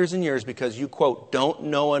years and years and years because you, quote, don't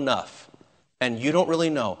know enough. And you don't really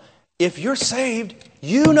know. If you're saved,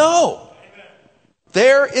 you know.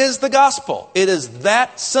 There is the gospel. It is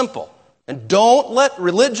that simple. And don't let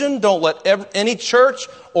religion, don't let any church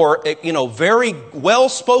or, very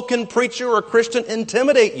well-spoken preacher or Christian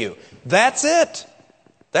intimidate you. That's it.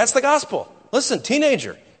 That's the gospel. Listen,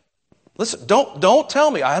 teenager. Listen, don't tell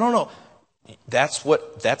me. I don't know. That's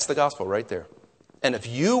the gospel right there. And if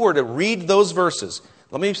you were to read those verses,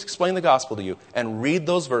 let me explain the gospel to you, and read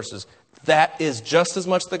those verses, that is just as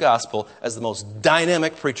much the gospel as the most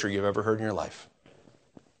dynamic preacher you've ever heard in your life.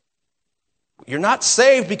 You're not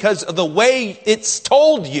saved because of the way it's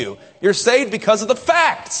told you. You're saved because of the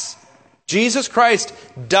facts. Jesus Christ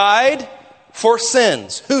died for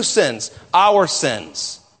sins. Whose sins? Our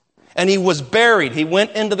sins. And he was buried. He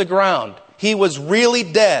went into the ground. He was really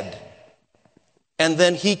dead. And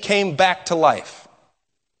then he came back to life.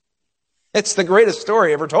 It's the greatest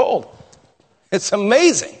story ever told. It's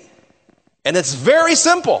amazing. And it's very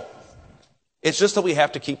simple. It's just that we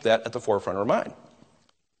have to keep that at the forefront of our mind.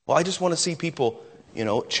 Well, I just want to see people,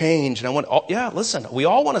 change. And listen, we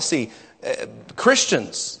all want to see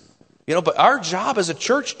Christians, but our job as a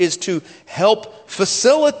church is to help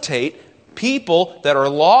facilitate people that are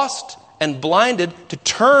lost and blinded to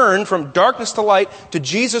turn from darkness to light to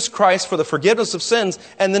Jesus Christ for the forgiveness of sins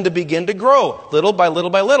and then to begin to grow little by little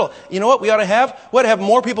by little. You know what we ought to have? We ought to have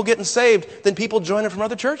more people getting saved than people joining from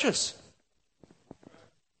other churches.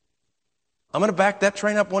 I'm going to back that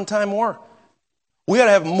train up one time more. We ought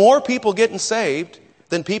to have more people getting saved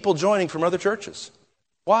than people joining from other churches.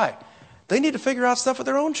 Why? They need to figure out stuff at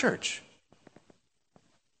their own church.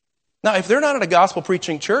 Now, if they're not in a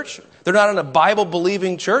gospel-preaching church, they're not in a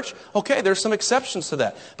Bible-believing church, okay, there's some exceptions to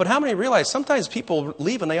that. But how many realize sometimes people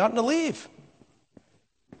leave and they oughtn't to leave?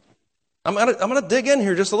 I'm going to dig in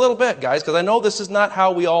here just a little bit, guys, because I know this is not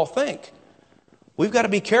how we all think. We've got to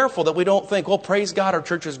be careful that we don't think, well, praise God, our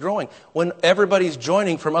church is growing, when everybody's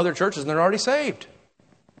joining from other churches and they're already saved.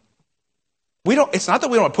 It's not that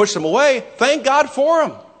we don't want to push them away. Thank God for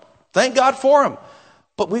them. Thank God for them.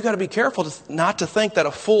 But we've got to be careful not to think that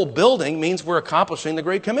a full building means we're accomplishing the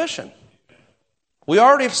Great Commission. We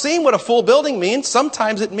already have seen what a full building means.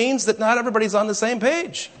 Sometimes it means that not everybody's on the same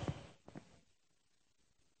page.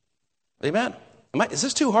 Amen. Is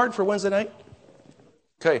this too hard for Wednesday night?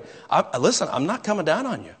 Okay, listen, I'm not coming down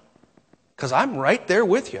on you because I'm right there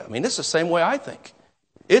with you. I mean, this is the same way I think.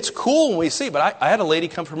 It's cool when we see, but I had a lady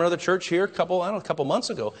come from another church here a couple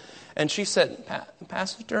months ago, and she said,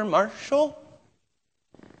 Pastor Marshall?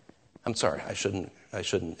 I'm sorry, I shouldn't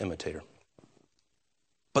imitate her.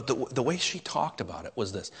 But the way she talked about it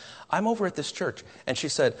was this. I'm over at this church, and she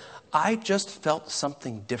said, I just felt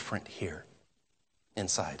something different here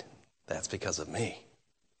inside. That's because of me.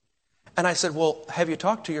 And I said, well, have you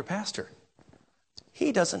talked to your pastor?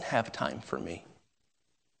 He doesn't have time for me.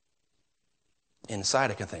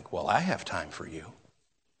 Inside I can think, well, I have time for you.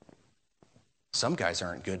 Some guys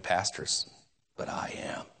aren't good pastors, but I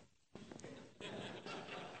am.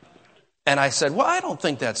 And I said, well, I don't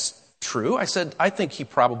think that's true. I said, I think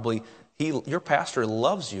your pastor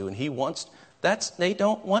loves you and he wants, they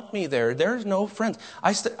don't want me there. There's no friends.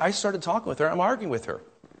 I started talking with her. I'm arguing with her.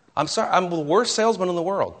 I'm sorry, I'm the worst salesman in the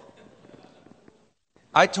world.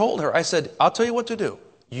 I told her, I said, I'll tell you what to do.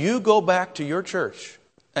 You go back to your church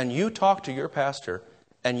and you talk to your pastor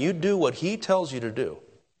and you do what he tells you to do.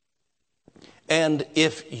 And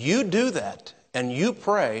if you do that and you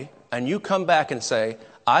pray and you come back and say,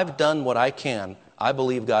 I've done what I can, I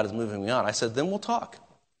believe God is moving me on, I said, then we'll talk.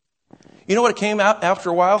 You know what came out after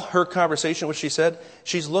a while? Her conversation, what she said?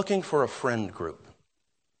 She's looking for a friend group.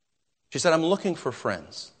 She said, I'm looking for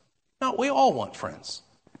friends. Now, we all want friends.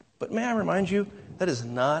 But may I remind you, that is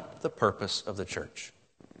not the purpose of the church.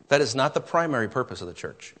 That is not the primary purpose of the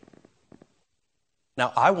church.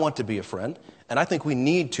 Now, I want to be a friend, and I think we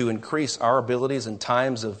need to increase our abilities in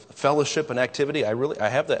times of fellowship and activity. I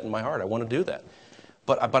have that in my heart. I want to do that.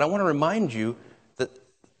 But I want to remind you that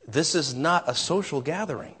this is not a social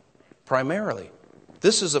gathering, primarily.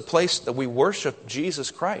 This is a place that we worship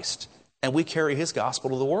Jesus Christ, and we carry his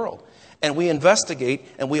gospel to the world. And we investigate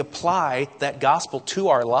and we apply that gospel to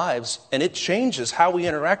our lives, and it changes how we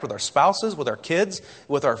interact with our spouses, with our kids,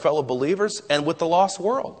 with our fellow believers, and with the lost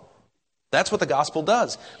world. That's what the gospel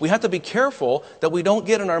does. We have to be careful that we don't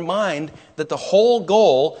get in our mind that the whole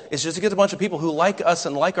goal is just to get a bunch of people who like us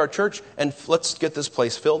and like our church, and let's get this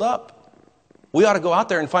place filled up. We ought to go out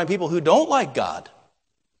there and find people who don't like God,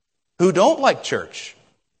 who don't like church,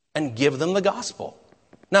 and give them the gospel.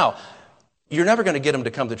 Now, you're never going to get them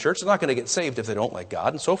to come to church. They're not going to get saved if they don't like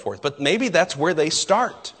God and so forth. But maybe that's where they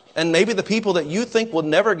start. And maybe the people that you think will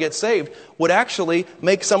never get saved would actually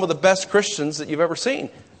make some of the best Christians that you've ever seen.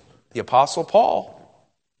 The Apostle Paul,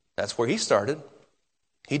 that's where he started.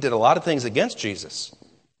 He did a lot of things against Jesus.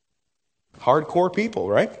 Hardcore people,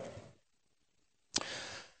 right?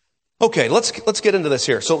 Okay, let's get into this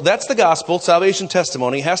here. So that's the gospel. Salvation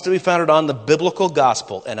testimony has to be founded on the biblical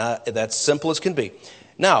gospel, and that's simple as can be.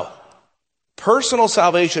 Now, personal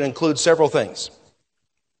salvation includes several things.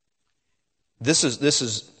 This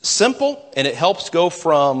is simple, and it helps go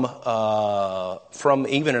from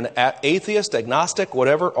even an atheist, agnostic,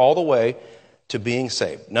 whatever, all the way to being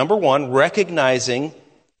saved. Number one, recognizing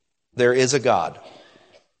there is a God.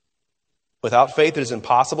 Without faith it is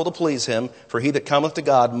impossible to please him, for he that cometh to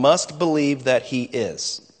God must believe that he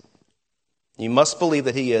is. You must believe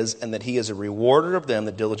that he is, and that he is a rewarder of them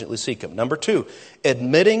that diligently seek him. Number two,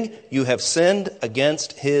 admitting you have sinned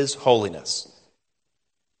against his holiness.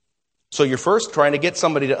 So you're first trying to get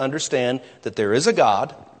somebody to understand that there is a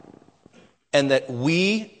God, and that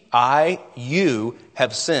you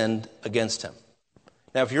have sinned against him.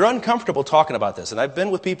 Now, if you're uncomfortable talking about this, and I've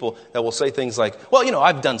been with people that will say things like, well,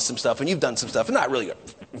 I've done some stuff and you've done some stuff and not really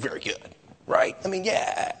very good, right?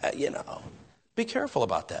 Be careful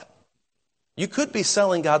about that. You could be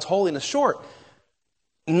selling God's holiness short.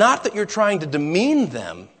 Not that you're trying to demean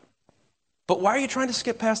them, but why are you trying to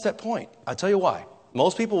skip past that point? I'll tell you why.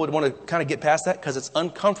 Most people would want to kind of get past that because it's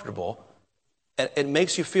uncomfortable and it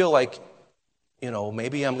makes you feel like,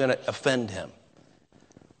 maybe I'm going to offend him.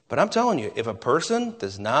 But I'm telling you, if a person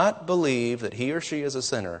does not believe that he or she is a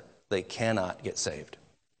sinner, they cannot get saved.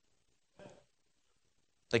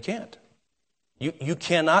 They can't. You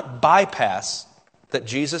cannot bypass that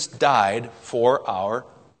Jesus died for our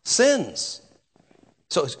sins.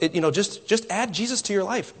 So, just add Jesus to your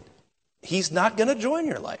life. He's not going to join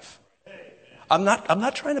your life. I'm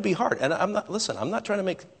not trying to be hard. And I'm not trying to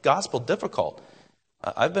make gospel difficult.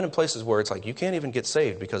 I've been in places where it's like you can't even get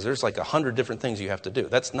saved because there's like 100 different things you have to do.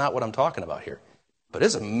 That's not what I'm talking about here. But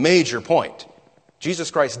it's a major point. Jesus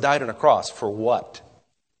Christ died on a cross for what?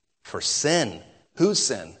 For sin. Whose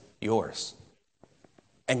sin? Yours.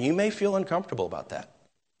 And you may feel uncomfortable about that.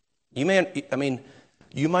 You might,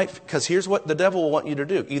 because here's what the devil will want you to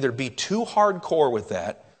do. Either be too hardcore with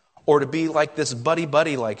that, or to be like this buddy,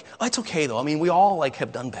 like, oh, it's okay though. We all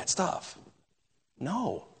have done bad stuff.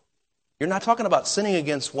 No. You're not talking about sinning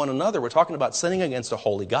against one another. We're talking about sinning against a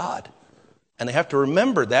holy God. And they have to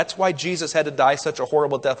remember that's why Jesus had to die such a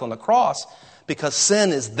horrible death on the cross, because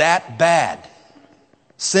sin is that bad.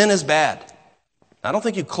 Sin is bad. I don't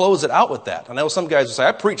think you close it out with that. I know some guys will say,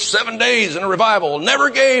 I preached 7 days in a revival,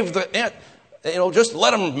 never gave just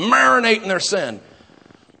let them marinate in their sin.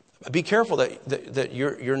 Be careful that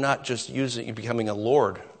you're not just becoming a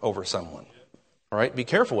lord over someone. All right? Be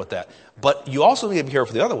careful with that. But you also need to be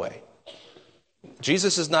careful the other way.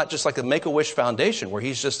 Jesus is not just like a Make-A-Wish Foundation where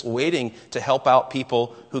he's just waiting to help out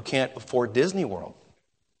people who can't afford Disney World.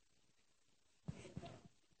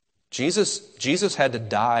 Jesus had to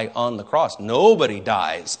die on the cross. Nobody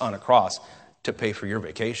dies on a cross to pay for your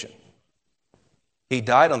vacation. He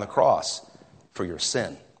died on the cross for your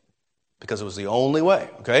sin because it was the only way.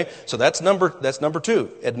 Okay? So that's number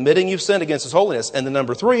 2, admitting you've sinned against his holiness. And then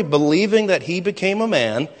number 3, believing that he became a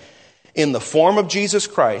man in the form of Jesus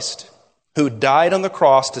Christ, who died on the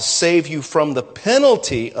cross to save you from the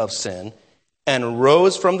penalty of sin and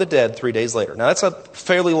rose from the dead 3 days later. Now, that's a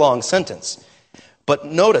fairly long sentence. But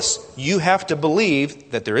notice, you have to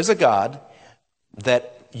believe that there is a God,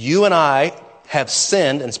 that you and I have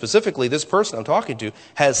sinned, and specifically this person I'm talking to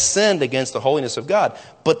has sinned against the holiness of God,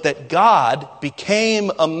 but that God became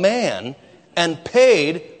a man and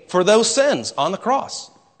paid for those sins on the cross.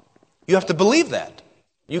 You have to believe that.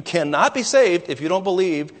 You cannot be saved if you don't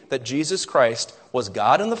believe that Jesus Christ was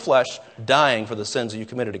God in the flesh, dying for the sins that you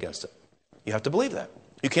committed against him. You have to believe that.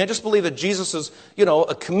 You can't just believe that Jesus is,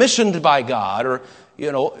 commissioned by God, or,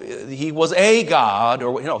 he was a God,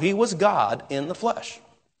 or, he was God in the flesh.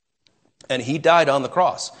 And he died on the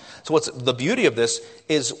cross. So what's the beauty of this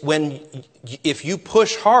is if you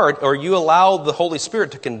push hard or you allow the Holy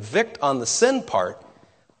Spirit to convict on the sin part,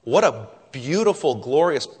 what a beautiful,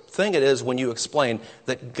 glorious thing it is when you explain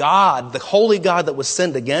that God, the holy God that was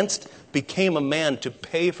sinned against, became a man to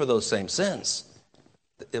pay for those same sins.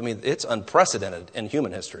 It's unprecedented in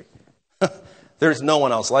human history. There's no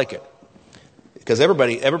one else like it. Because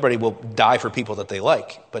everybody will die for people that they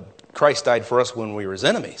like. But Christ died for us when we were his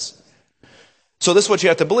enemies. So this is what you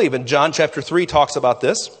have to believe. And John chapter 3 talks about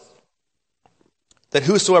this. That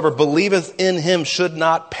whosoever believeth in him should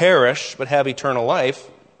not perish, but have eternal life.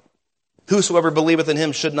 Whosoever believeth in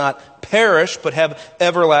him should not perish, but have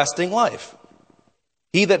everlasting life.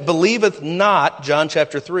 He that believeth not, John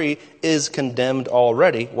chapter 3, is condemned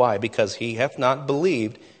already. Why? Because he hath not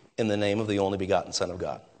believed in the name of the only begotten Son of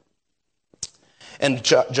God. And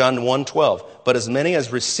John 1:12, but as many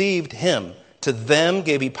as received him, to them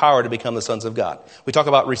gave he power to become the sons of God. We talk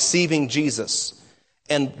about receiving Jesus,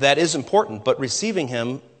 and that is important, but receiving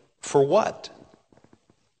him for what?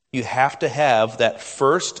 You have to have that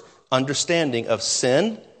first understanding of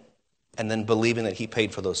sin and then believing that he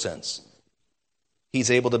paid for those sins.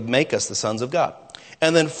 He's able to make us the sons of God.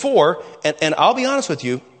 And then 4, and I'll be honest with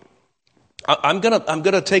you, I'm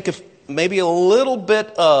gonna take maybe a little bit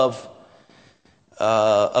of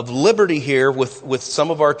liberty here with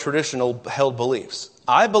some of our traditional held beliefs.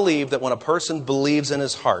 I believe that when a person believes in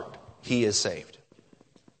his heart, he is saved.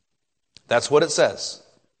 That's what it says.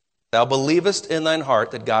 Thou believest in thine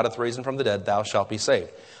heart that God hath raised him from the dead, thou shalt be saved.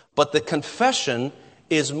 But the confession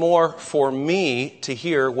is more for me to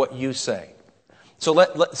hear what you say. So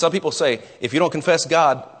some people say, if you don't confess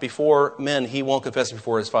God before men, he won't confess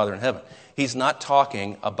before his Father in heaven. He's not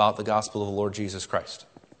talking about the gospel of the Lord Jesus Christ.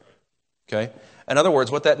 Okay? In other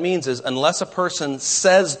words, what that means is unless a person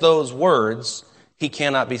says those words, he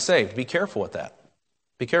cannot be saved. Be careful with that.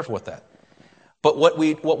 Be careful with that. But what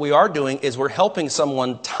we are doing is we're helping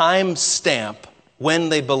someone time stamp when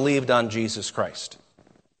they believed on Jesus Christ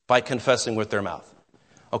by confessing with their mouth.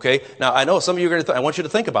 Okay? Now, I know some of you are going to I want you to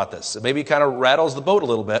think about this. It maybe kind of rattles the boat a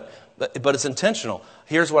little bit, but it's intentional.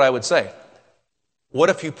 Here's what I would say. What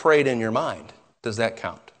if you prayed in your mind? Does that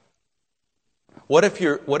count? What if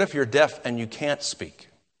you're deaf and you can't speak?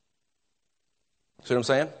 See what I'm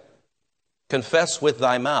saying? Confess with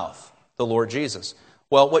thy mouth the Lord Jesus.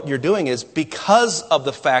 Well, what you're doing is because of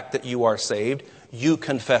the fact that you are saved, you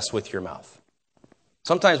confess with your mouth.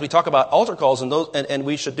 Sometimes we talk about altar calls and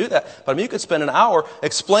we should do that. But I mean, you could spend an hour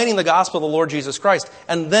explaining the gospel of the Lord Jesus Christ,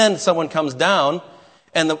 and then someone comes down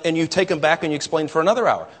and you take them back and you explain for another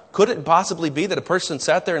hour. Could it possibly be that a person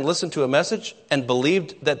sat there and listened to a message and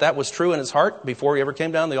believed that that was true in his heart before he ever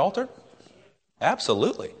came down the altar?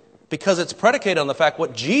 Absolutely. Because it's predicated on the fact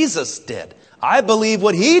what Jesus did. I believe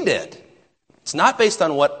what he did. It's not based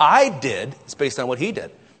on what I did. It's based on what he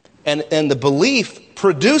did. And the belief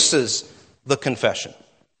produces the confession.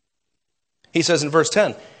 He says in verse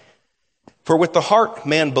 10, for with the heart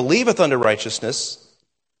man believeth unto righteousness,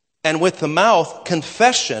 and with the mouth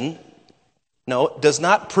confession, does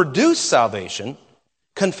not produce salvation.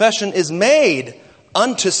 Confession is made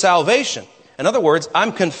unto salvation. In other words,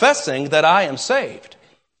 I'm confessing that I am saved.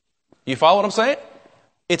 You follow what I'm saying?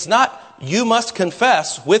 It's not you must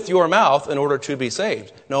confess with your mouth in order to be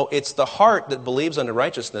saved. No, it's the heart that believes unto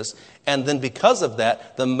righteousness, and then because of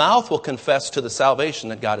that, the mouth will confess to the salvation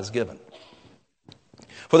that God has given.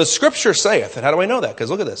 For the Scripture saith, and how do I know that?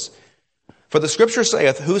 Because look at this. For the Scripture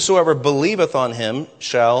saith, whosoever believeth on him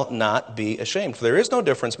shall not be ashamed. For there is no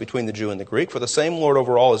difference between the Jew and the Greek, for the same Lord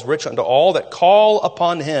over all is rich unto all that call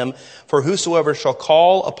upon him. For whosoever shall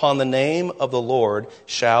call upon the name of the Lord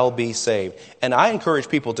shall be saved. And I encourage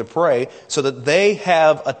people to pray so that they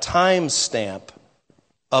have a time stamp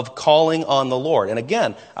of calling on the Lord. And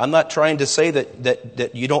again, I'm not trying to say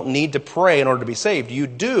that you don't need to pray in order to be saved. You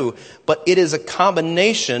do, but it is a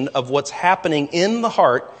combination of what's happening in the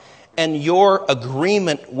heart and your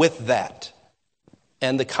agreement with that.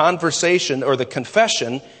 And the conversation or the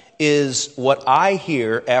confession is what I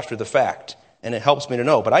hear after the fact. And it helps me to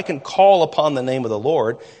know. But I can call upon the name of the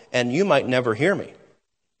Lord, and you might never hear me.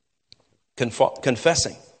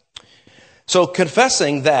 Confessing. So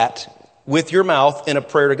confessing that with your mouth in a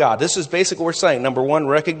prayer to God. This is basically what we're saying. Number 1,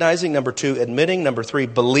 recognizing. Number 2, admitting. Number 3,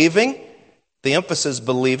 believing. The emphasis,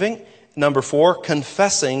 believing. Number 4,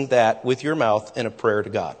 confessing that with your mouth in a prayer to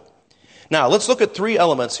God. Now, let's look at 3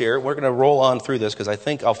 elements here. We're going to roll on through this because I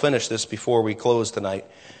think I'll finish this before we close tonight.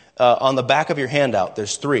 On the back of your handout,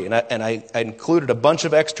 there's 3. And I included a bunch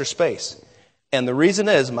of extra space. And the reason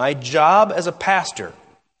is my job as a pastor,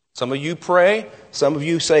 some of you pray, some of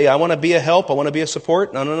you say, I want to be a help, I want to be a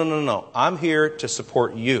support. No. I'm here to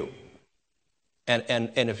support you. And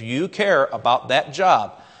if you care about that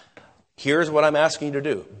job, here's what I'm asking you to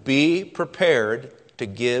do. Be prepared to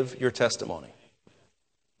give your testimony.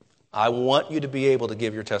 I want you to be able to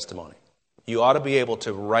give your testimony. You ought to be able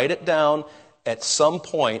to write it down at some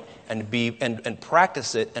point and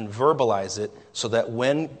practice it and verbalize it so that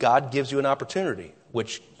when God gives you an opportunity,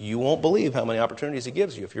 which you won't believe how many opportunities he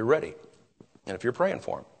gives you if you're ready and if you're praying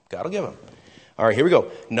for him. God will give them. All right, here we go.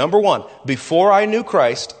 Number 1, before I knew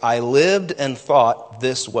Christ, I lived and thought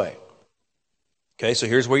this way. Okay, so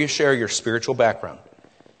here's where you share your spiritual background.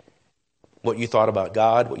 What you thought about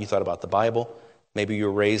God, what you thought about the Bible. Maybe you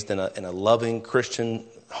were raised in a loving Christian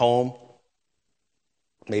home.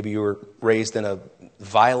 Maybe you were raised in a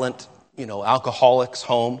violent, alcoholic's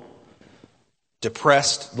home,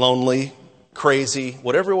 depressed, lonely, crazy,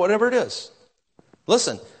 whatever it is.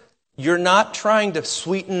 Listen, you're not trying to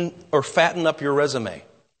sweeten or fatten up your resume.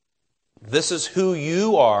 This is who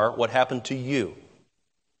you are, what happened to you.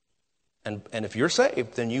 And if you're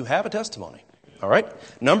saved, then you have a testimony. All right?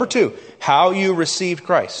 Number 2, how you received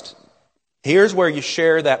Christ. Here's where you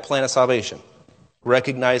share that plan of salvation.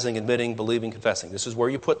 Recognizing, admitting, believing, confessing. This is where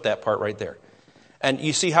you put that part right there. And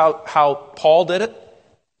you see how Paul did it?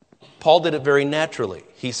 Paul did it very naturally.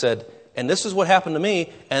 He said, and this is what happened to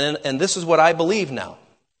me, and this is what I believe now.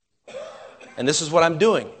 And this is what I'm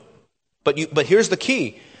doing. But here's the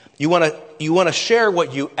key. You want to share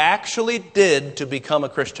what you actually did to become a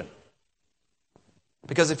Christian.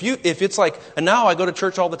 Because if it's like, and now I go to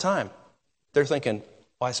church all the time, they're thinking,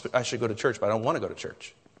 well, I should go to church, but I don't want to go to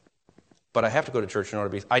church. But I have to go to church in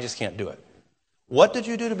order to I just can't do it. What did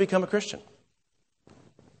you do to become a Christian?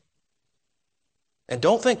 And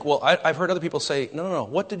don't think, well, I've heard other people say, no.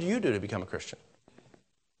 What did you do to become a Christian?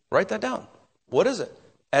 Write that down. What is it?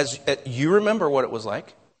 As you remember what it was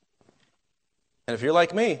like. And if you're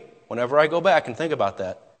like me, whenever I go back and think about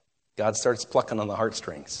that, God starts plucking on the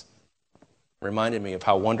heartstrings. Reminded me of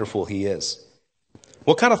how wonderful He is.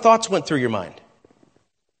 What kind of thoughts went through your mind?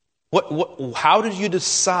 How did you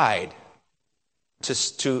decide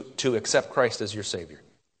to accept Christ as your Savior?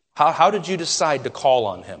 How did you decide to call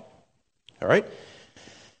on Him? All right?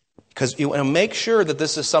 Because you want to make sure that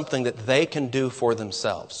this is something that they can do for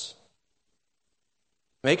themselves.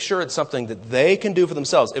 Make sure it's something that they can do for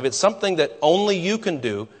themselves. If it's something that only you can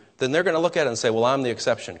do, then they're going to look at it and say, well, I'm the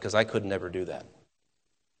exception because I could never do that.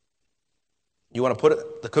 You want to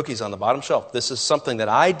put the cookies on the bottom shelf. This is something that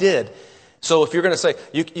I did. So if you're going to say,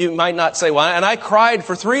 you might not say, well, and I cried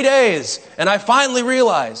for 3 days and I finally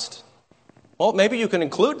realized. Well, maybe you can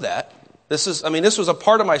include that. This was a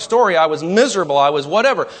part of my story. I was miserable. I was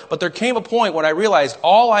whatever. But there came a point when I realized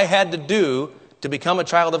all I had to do to become a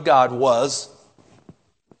child of God was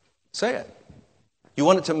say it. You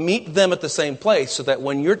want it to meet them at the same place so that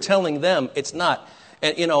when you're telling them, it's not.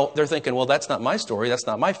 And, they're thinking, well, that's not my story. That's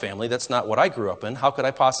not my family. That's not what I grew up in. How could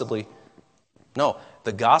I possibly? No,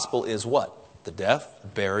 the gospel is what? The death,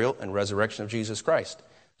 burial, and resurrection of Jesus Christ.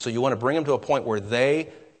 So you want to bring them to a point where they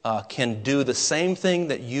can do the same thing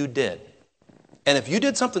that you did. And if you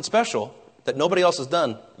did something special that nobody else has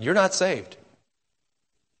done, you're not saved.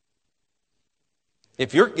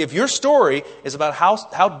 If your story is about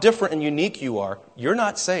how different and unique you are, you're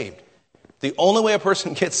not saved. The only way a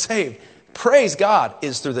person gets saved, praise God,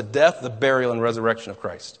 is through the death, the burial, and resurrection of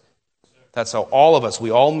Christ. That's how all of us, we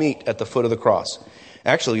all meet at the foot of the cross.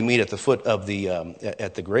 Actually, we meet at the foot of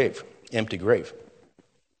at the grave, empty grave.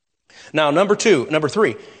 Now, number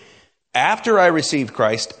 3, after I received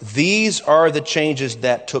Christ, these are the changes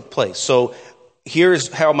that took place. So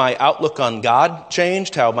here's how my outlook on God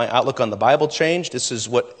changed, how my outlook on the Bible changed. This is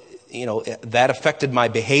what, that affected my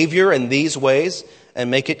behavior in these ways, and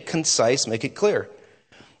make it concise, make it clear.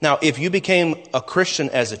 Now, if you became a Christian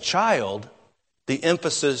as a child, the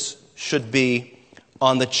emphasis should be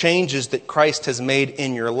on the changes that Christ has made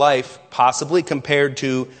in your life, possibly compared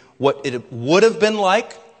to what it would have been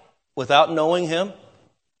like without knowing Him,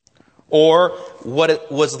 or what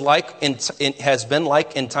it was like, it has been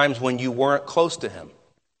like in times when you weren't close to Him.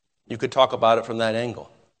 You could talk about it from that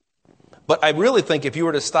angle. But I really think if you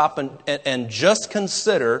were to stop and just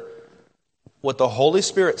consider what the Holy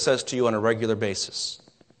Spirit says to you on a regular basis,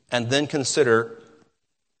 and then consider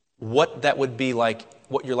what that would be like,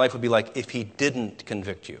 what your life would be like if He didn't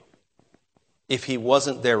convict you, if He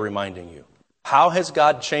wasn't there reminding you. How has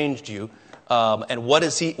God changed you, and what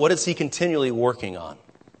is He continually working on?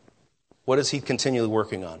 What is He continually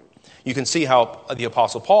working on? You can see how the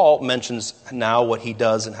Apostle Paul mentions now what he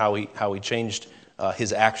does and how he changed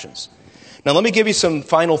his actions. Now let me give you some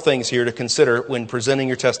final things here to consider when presenting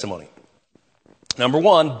your testimony. Number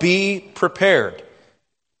 1, be prepared.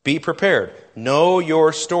 Be prepared. Know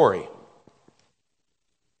your story.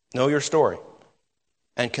 Know your story.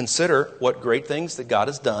 And consider what great things that God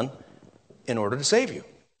has done in order to save you.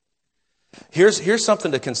 Here's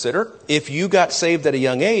something to consider. If you got saved at a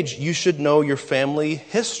young age, you should know your family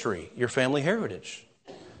history, your family heritage.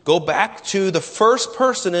 Go back to the first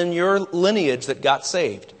person in your lineage that got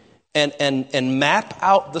saved and map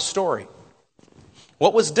out the story.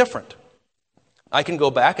 What was different? I can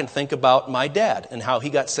go back and think about my dad and how he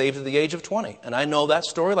got saved at the age of 20. And I know that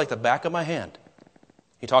story like the back of my hand.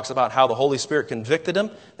 He talks about how the Holy Spirit convicted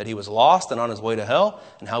him, that he was lost and on his way to hell,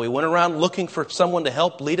 and how he went around looking for someone to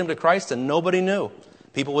help lead him to Christ, and nobody knew.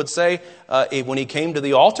 People would say, when he came to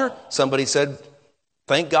the altar, somebody said,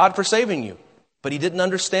 Thank God for saving you. But he didn't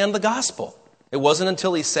understand the gospel. It wasn't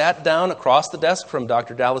until he sat down across the desk from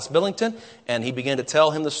Dr. Dallas Billington and he began to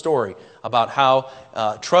tell him the story about how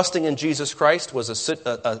trusting in Jesus Christ was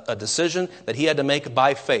a decision that he had to make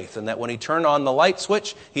by faith, and that when he turned on the light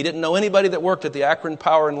switch, he didn't know anybody that worked at the Akron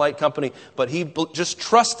Power and Light Company, but he just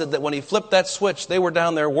trusted that when he flipped that switch, they were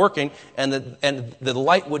down there working and the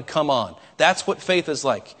light would come on. That's what faith is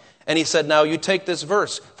like. And he said, now you take this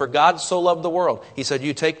verse, for God so loved the world. He said,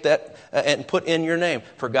 you take that and put in your name,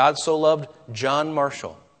 for God so loved John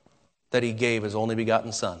Marshall that he gave his only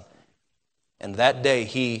begotten son. And that day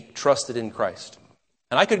he trusted in Christ.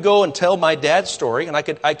 And I could go and tell my dad's story, and I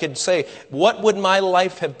could say, what would my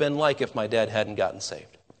life have been like if my dad hadn't gotten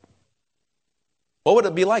saved? What would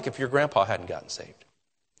it be like if your grandpa hadn't gotten saved?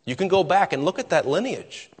 You can go back and look at that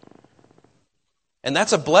lineage. And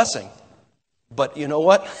that's a blessing. But you know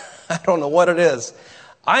what? I don't know what it is.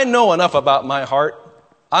 I know enough about my heart.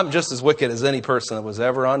 I'm just as wicked as any person that was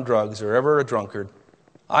ever on drugs or ever a drunkard.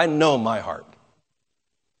 I know my heart.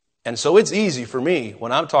 And so it's easy for me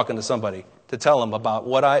when I'm talking to somebody to tell them about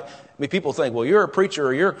what I mean, people think, well, you're a preacher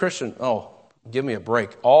or you're a Christian. Oh, give me a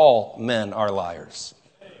break. All men are liars.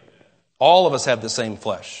 All of us have the same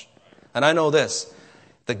flesh. And I know this.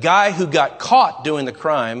 The guy who got caught doing the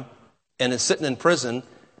crime and is sitting in prison,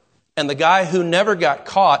 and the guy who never got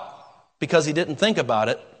caught because he didn't think about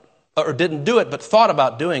it, or didn't do it, but thought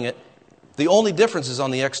about doing it, the only difference is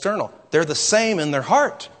on the external. They're the same in their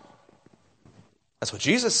heart. That's what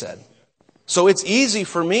Jesus said. So it's easy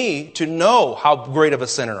for me to know how great of a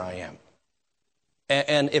sinner I am.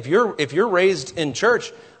 And if you're raised in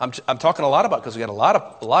church, I'm talking a lot about, because we got a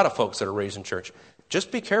lot of folks that are raised in church.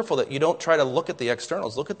 Just be careful that you don't try to look at the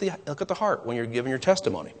externals. Look at the heart when you're giving your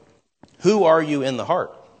testimony. Who are you in the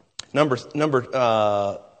heart?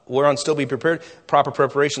 We're on still be prepared. Proper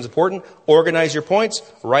preparation is important. Organize your points.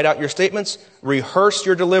 Write out your statements. Rehearse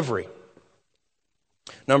your delivery.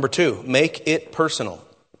 Number 2, make it personal.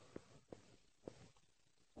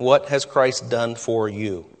 What has Christ done for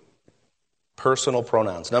you? Personal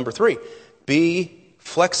pronouns. Number 3, be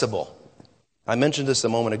flexible. I mentioned this a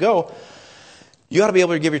moment ago. You ought to be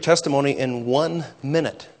able to give your testimony in 1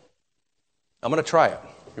 minute. I'm going to try it.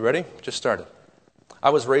 You ready? Just started. I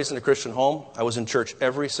was raised in a Christian home. I was in church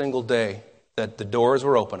every single day that the doors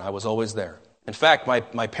were open. I was always there. In fact,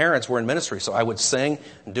 my parents were in ministry, so I would sing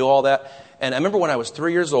and do all that. And I remember when I was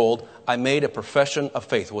 3 years old, I made a profession of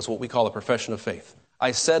faith. It was what we call a profession of faith.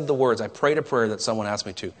 I said the words. I prayed a prayer that someone asked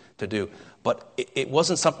me to do. But it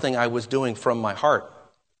wasn't something I was doing from my heart.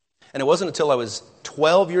 And it wasn't until I was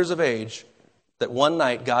 12 years of age that one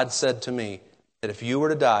night God said to me that if you were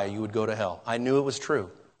to die, you would go to hell. I knew it was true.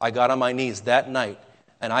 I got on my knees that night,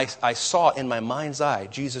 and I saw in my mind's eye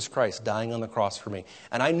Jesus Christ dying on the cross for me.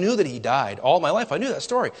 And I knew that he died all my life. I knew that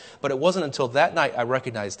story. But it wasn't until that night I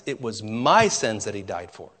recognized it was my sins that he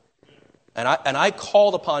died for. And I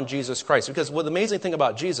called upon Jesus Christ. Because what the amazing thing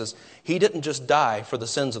about Jesus, he didn't just die for the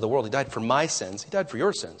sins of the world. He died for my sins. He died for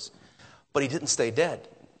your sins. But he didn't stay dead.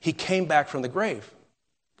 He came back from the grave.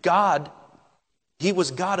 God, he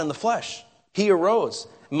was God in the flesh. He arose.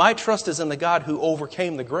 My trust is in the God who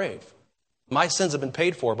overcame the grave. My sins have been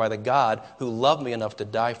paid for by the God who loved me enough to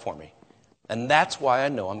die for me. And that's why I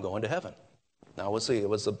know I'm going to heaven. Now, we'll see. It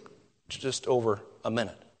was just over a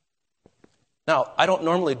minute. Now, I don't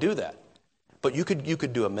normally do that. But you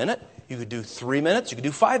could do a minute. You could do 3 minutes. You could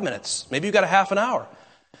do 5 minutes. Maybe you've got a half an hour.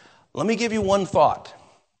 Let me give you one thought.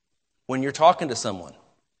 When you're talking to someone,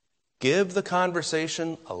 give the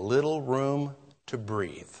conversation a little room to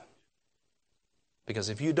breathe. Because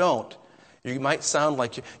if you don't, you might sound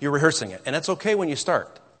like you're rehearsing it. And that's okay when you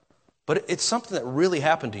start. But it's something that really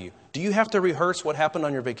happened to you. Do you have to rehearse what happened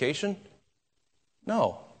on your vacation?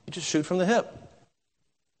 No. You just shoot from the hip.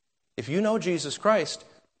 If you know Jesus Christ,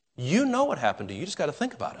 you know what happened to you. You just got to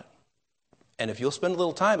think about it. And if you'll spend a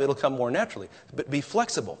little time, it'll come more naturally. But be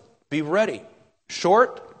flexible. Be ready.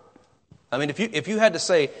 Short. I mean, if you had to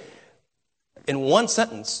say in one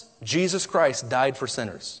sentence, Jesus Christ died for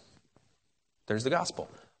sinners, there's the gospel.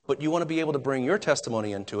 But you want to be able to bring your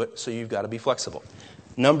testimony into it, so you've got to be flexible.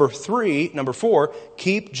 Number 4,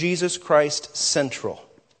 keep Jesus Christ central.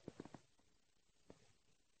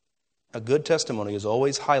 A good testimony is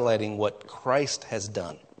always highlighting what Christ has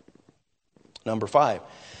done. Number 5,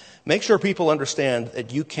 make sure people understand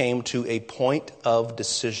that you came to a point of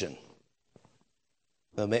decision.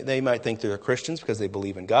 They might think they're Christians because they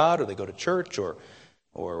believe in God, or they go to church, or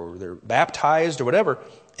they're baptized, or whatever.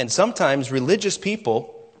 And sometimes religious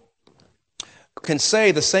people can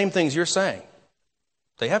say the same things you're saying.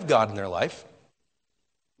 They have God in their life.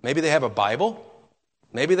 Maybe they have a Bible.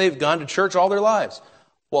 Maybe they've gone to church all their lives.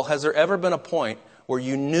 Well, has there ever been a point where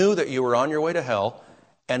you knew that you were on your way to hell,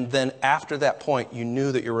 and then after that point, you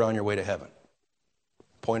knew that you were on your way to heaven?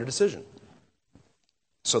 Point of decision.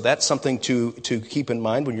 So that's something to keep in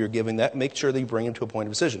mind when you're giving that. Make sure that you bring it to a point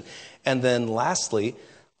of decision. And then lastly,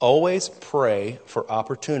 always pray for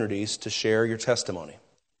opportunities to share your testimony.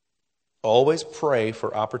 Always pray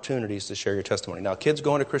for opportunities to share your testimony. Now, kids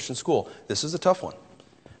going to Christian school, this is a tough one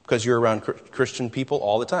because you're around Christian people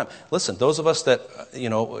all the time. Listen, those of us that,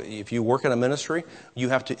 if you work in a ministry, you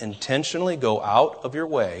have to intentionally go out of your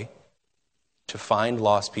way to find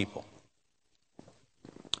lost people.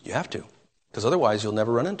 You have to, because otherwise you'll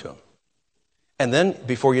never run into them. And then,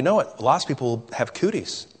 before you know it, lost people have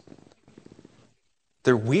cooties.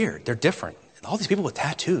 They're weird. They're different. All these people with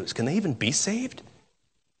tattoos, can they even be saved?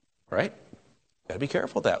 Right? Got to be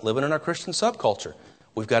careful with that. Living in our Christian subculture,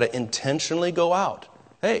 we've got to intentionally go out.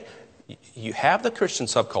 Hey, you have the Christian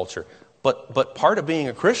subculture, but part of being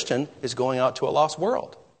a Christian is going out to a lost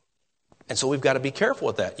world. And so we've got to be careful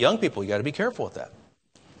with that. Young people, you got to be careful with that.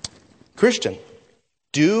 Christian,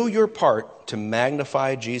 do your part to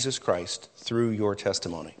magnify Jesus Christ through your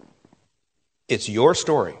testimony. It's your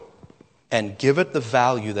story, and give it the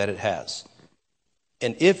value that it has.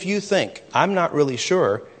 And if you think, I'm not really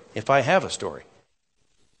sure if I have a story,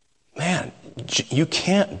 man, you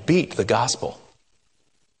can't beat the gospel.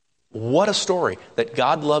 What a story that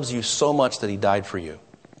God loves you so much that he died for you.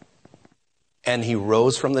 And he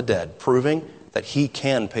rose from the dead, proving that he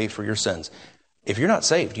can pay for your sins. If you're not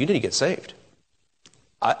saved, you need to get saved.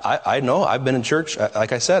 I know I've been in church,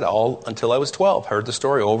 like I said, all until I was 12, heard the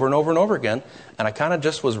story over and over and over again, and I kind of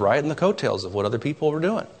just was riding the coattails of what other people were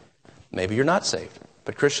doing. Maybe you're not saved.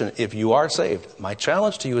 But Christian, if you are saved, my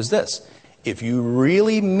challenge to you is this. If you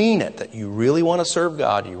really mean it, that you really want to serve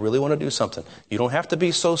God, you really want to do something, you don't have to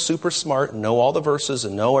be so super smart and know all the verses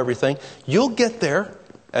and know everything. You'll get there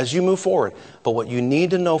as you move forward. But what you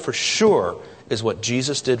need to know for sure is what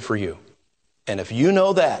Jesus did for you. And if you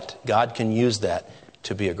know that, God can use that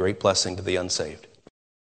to be a great blessing to the unsaved.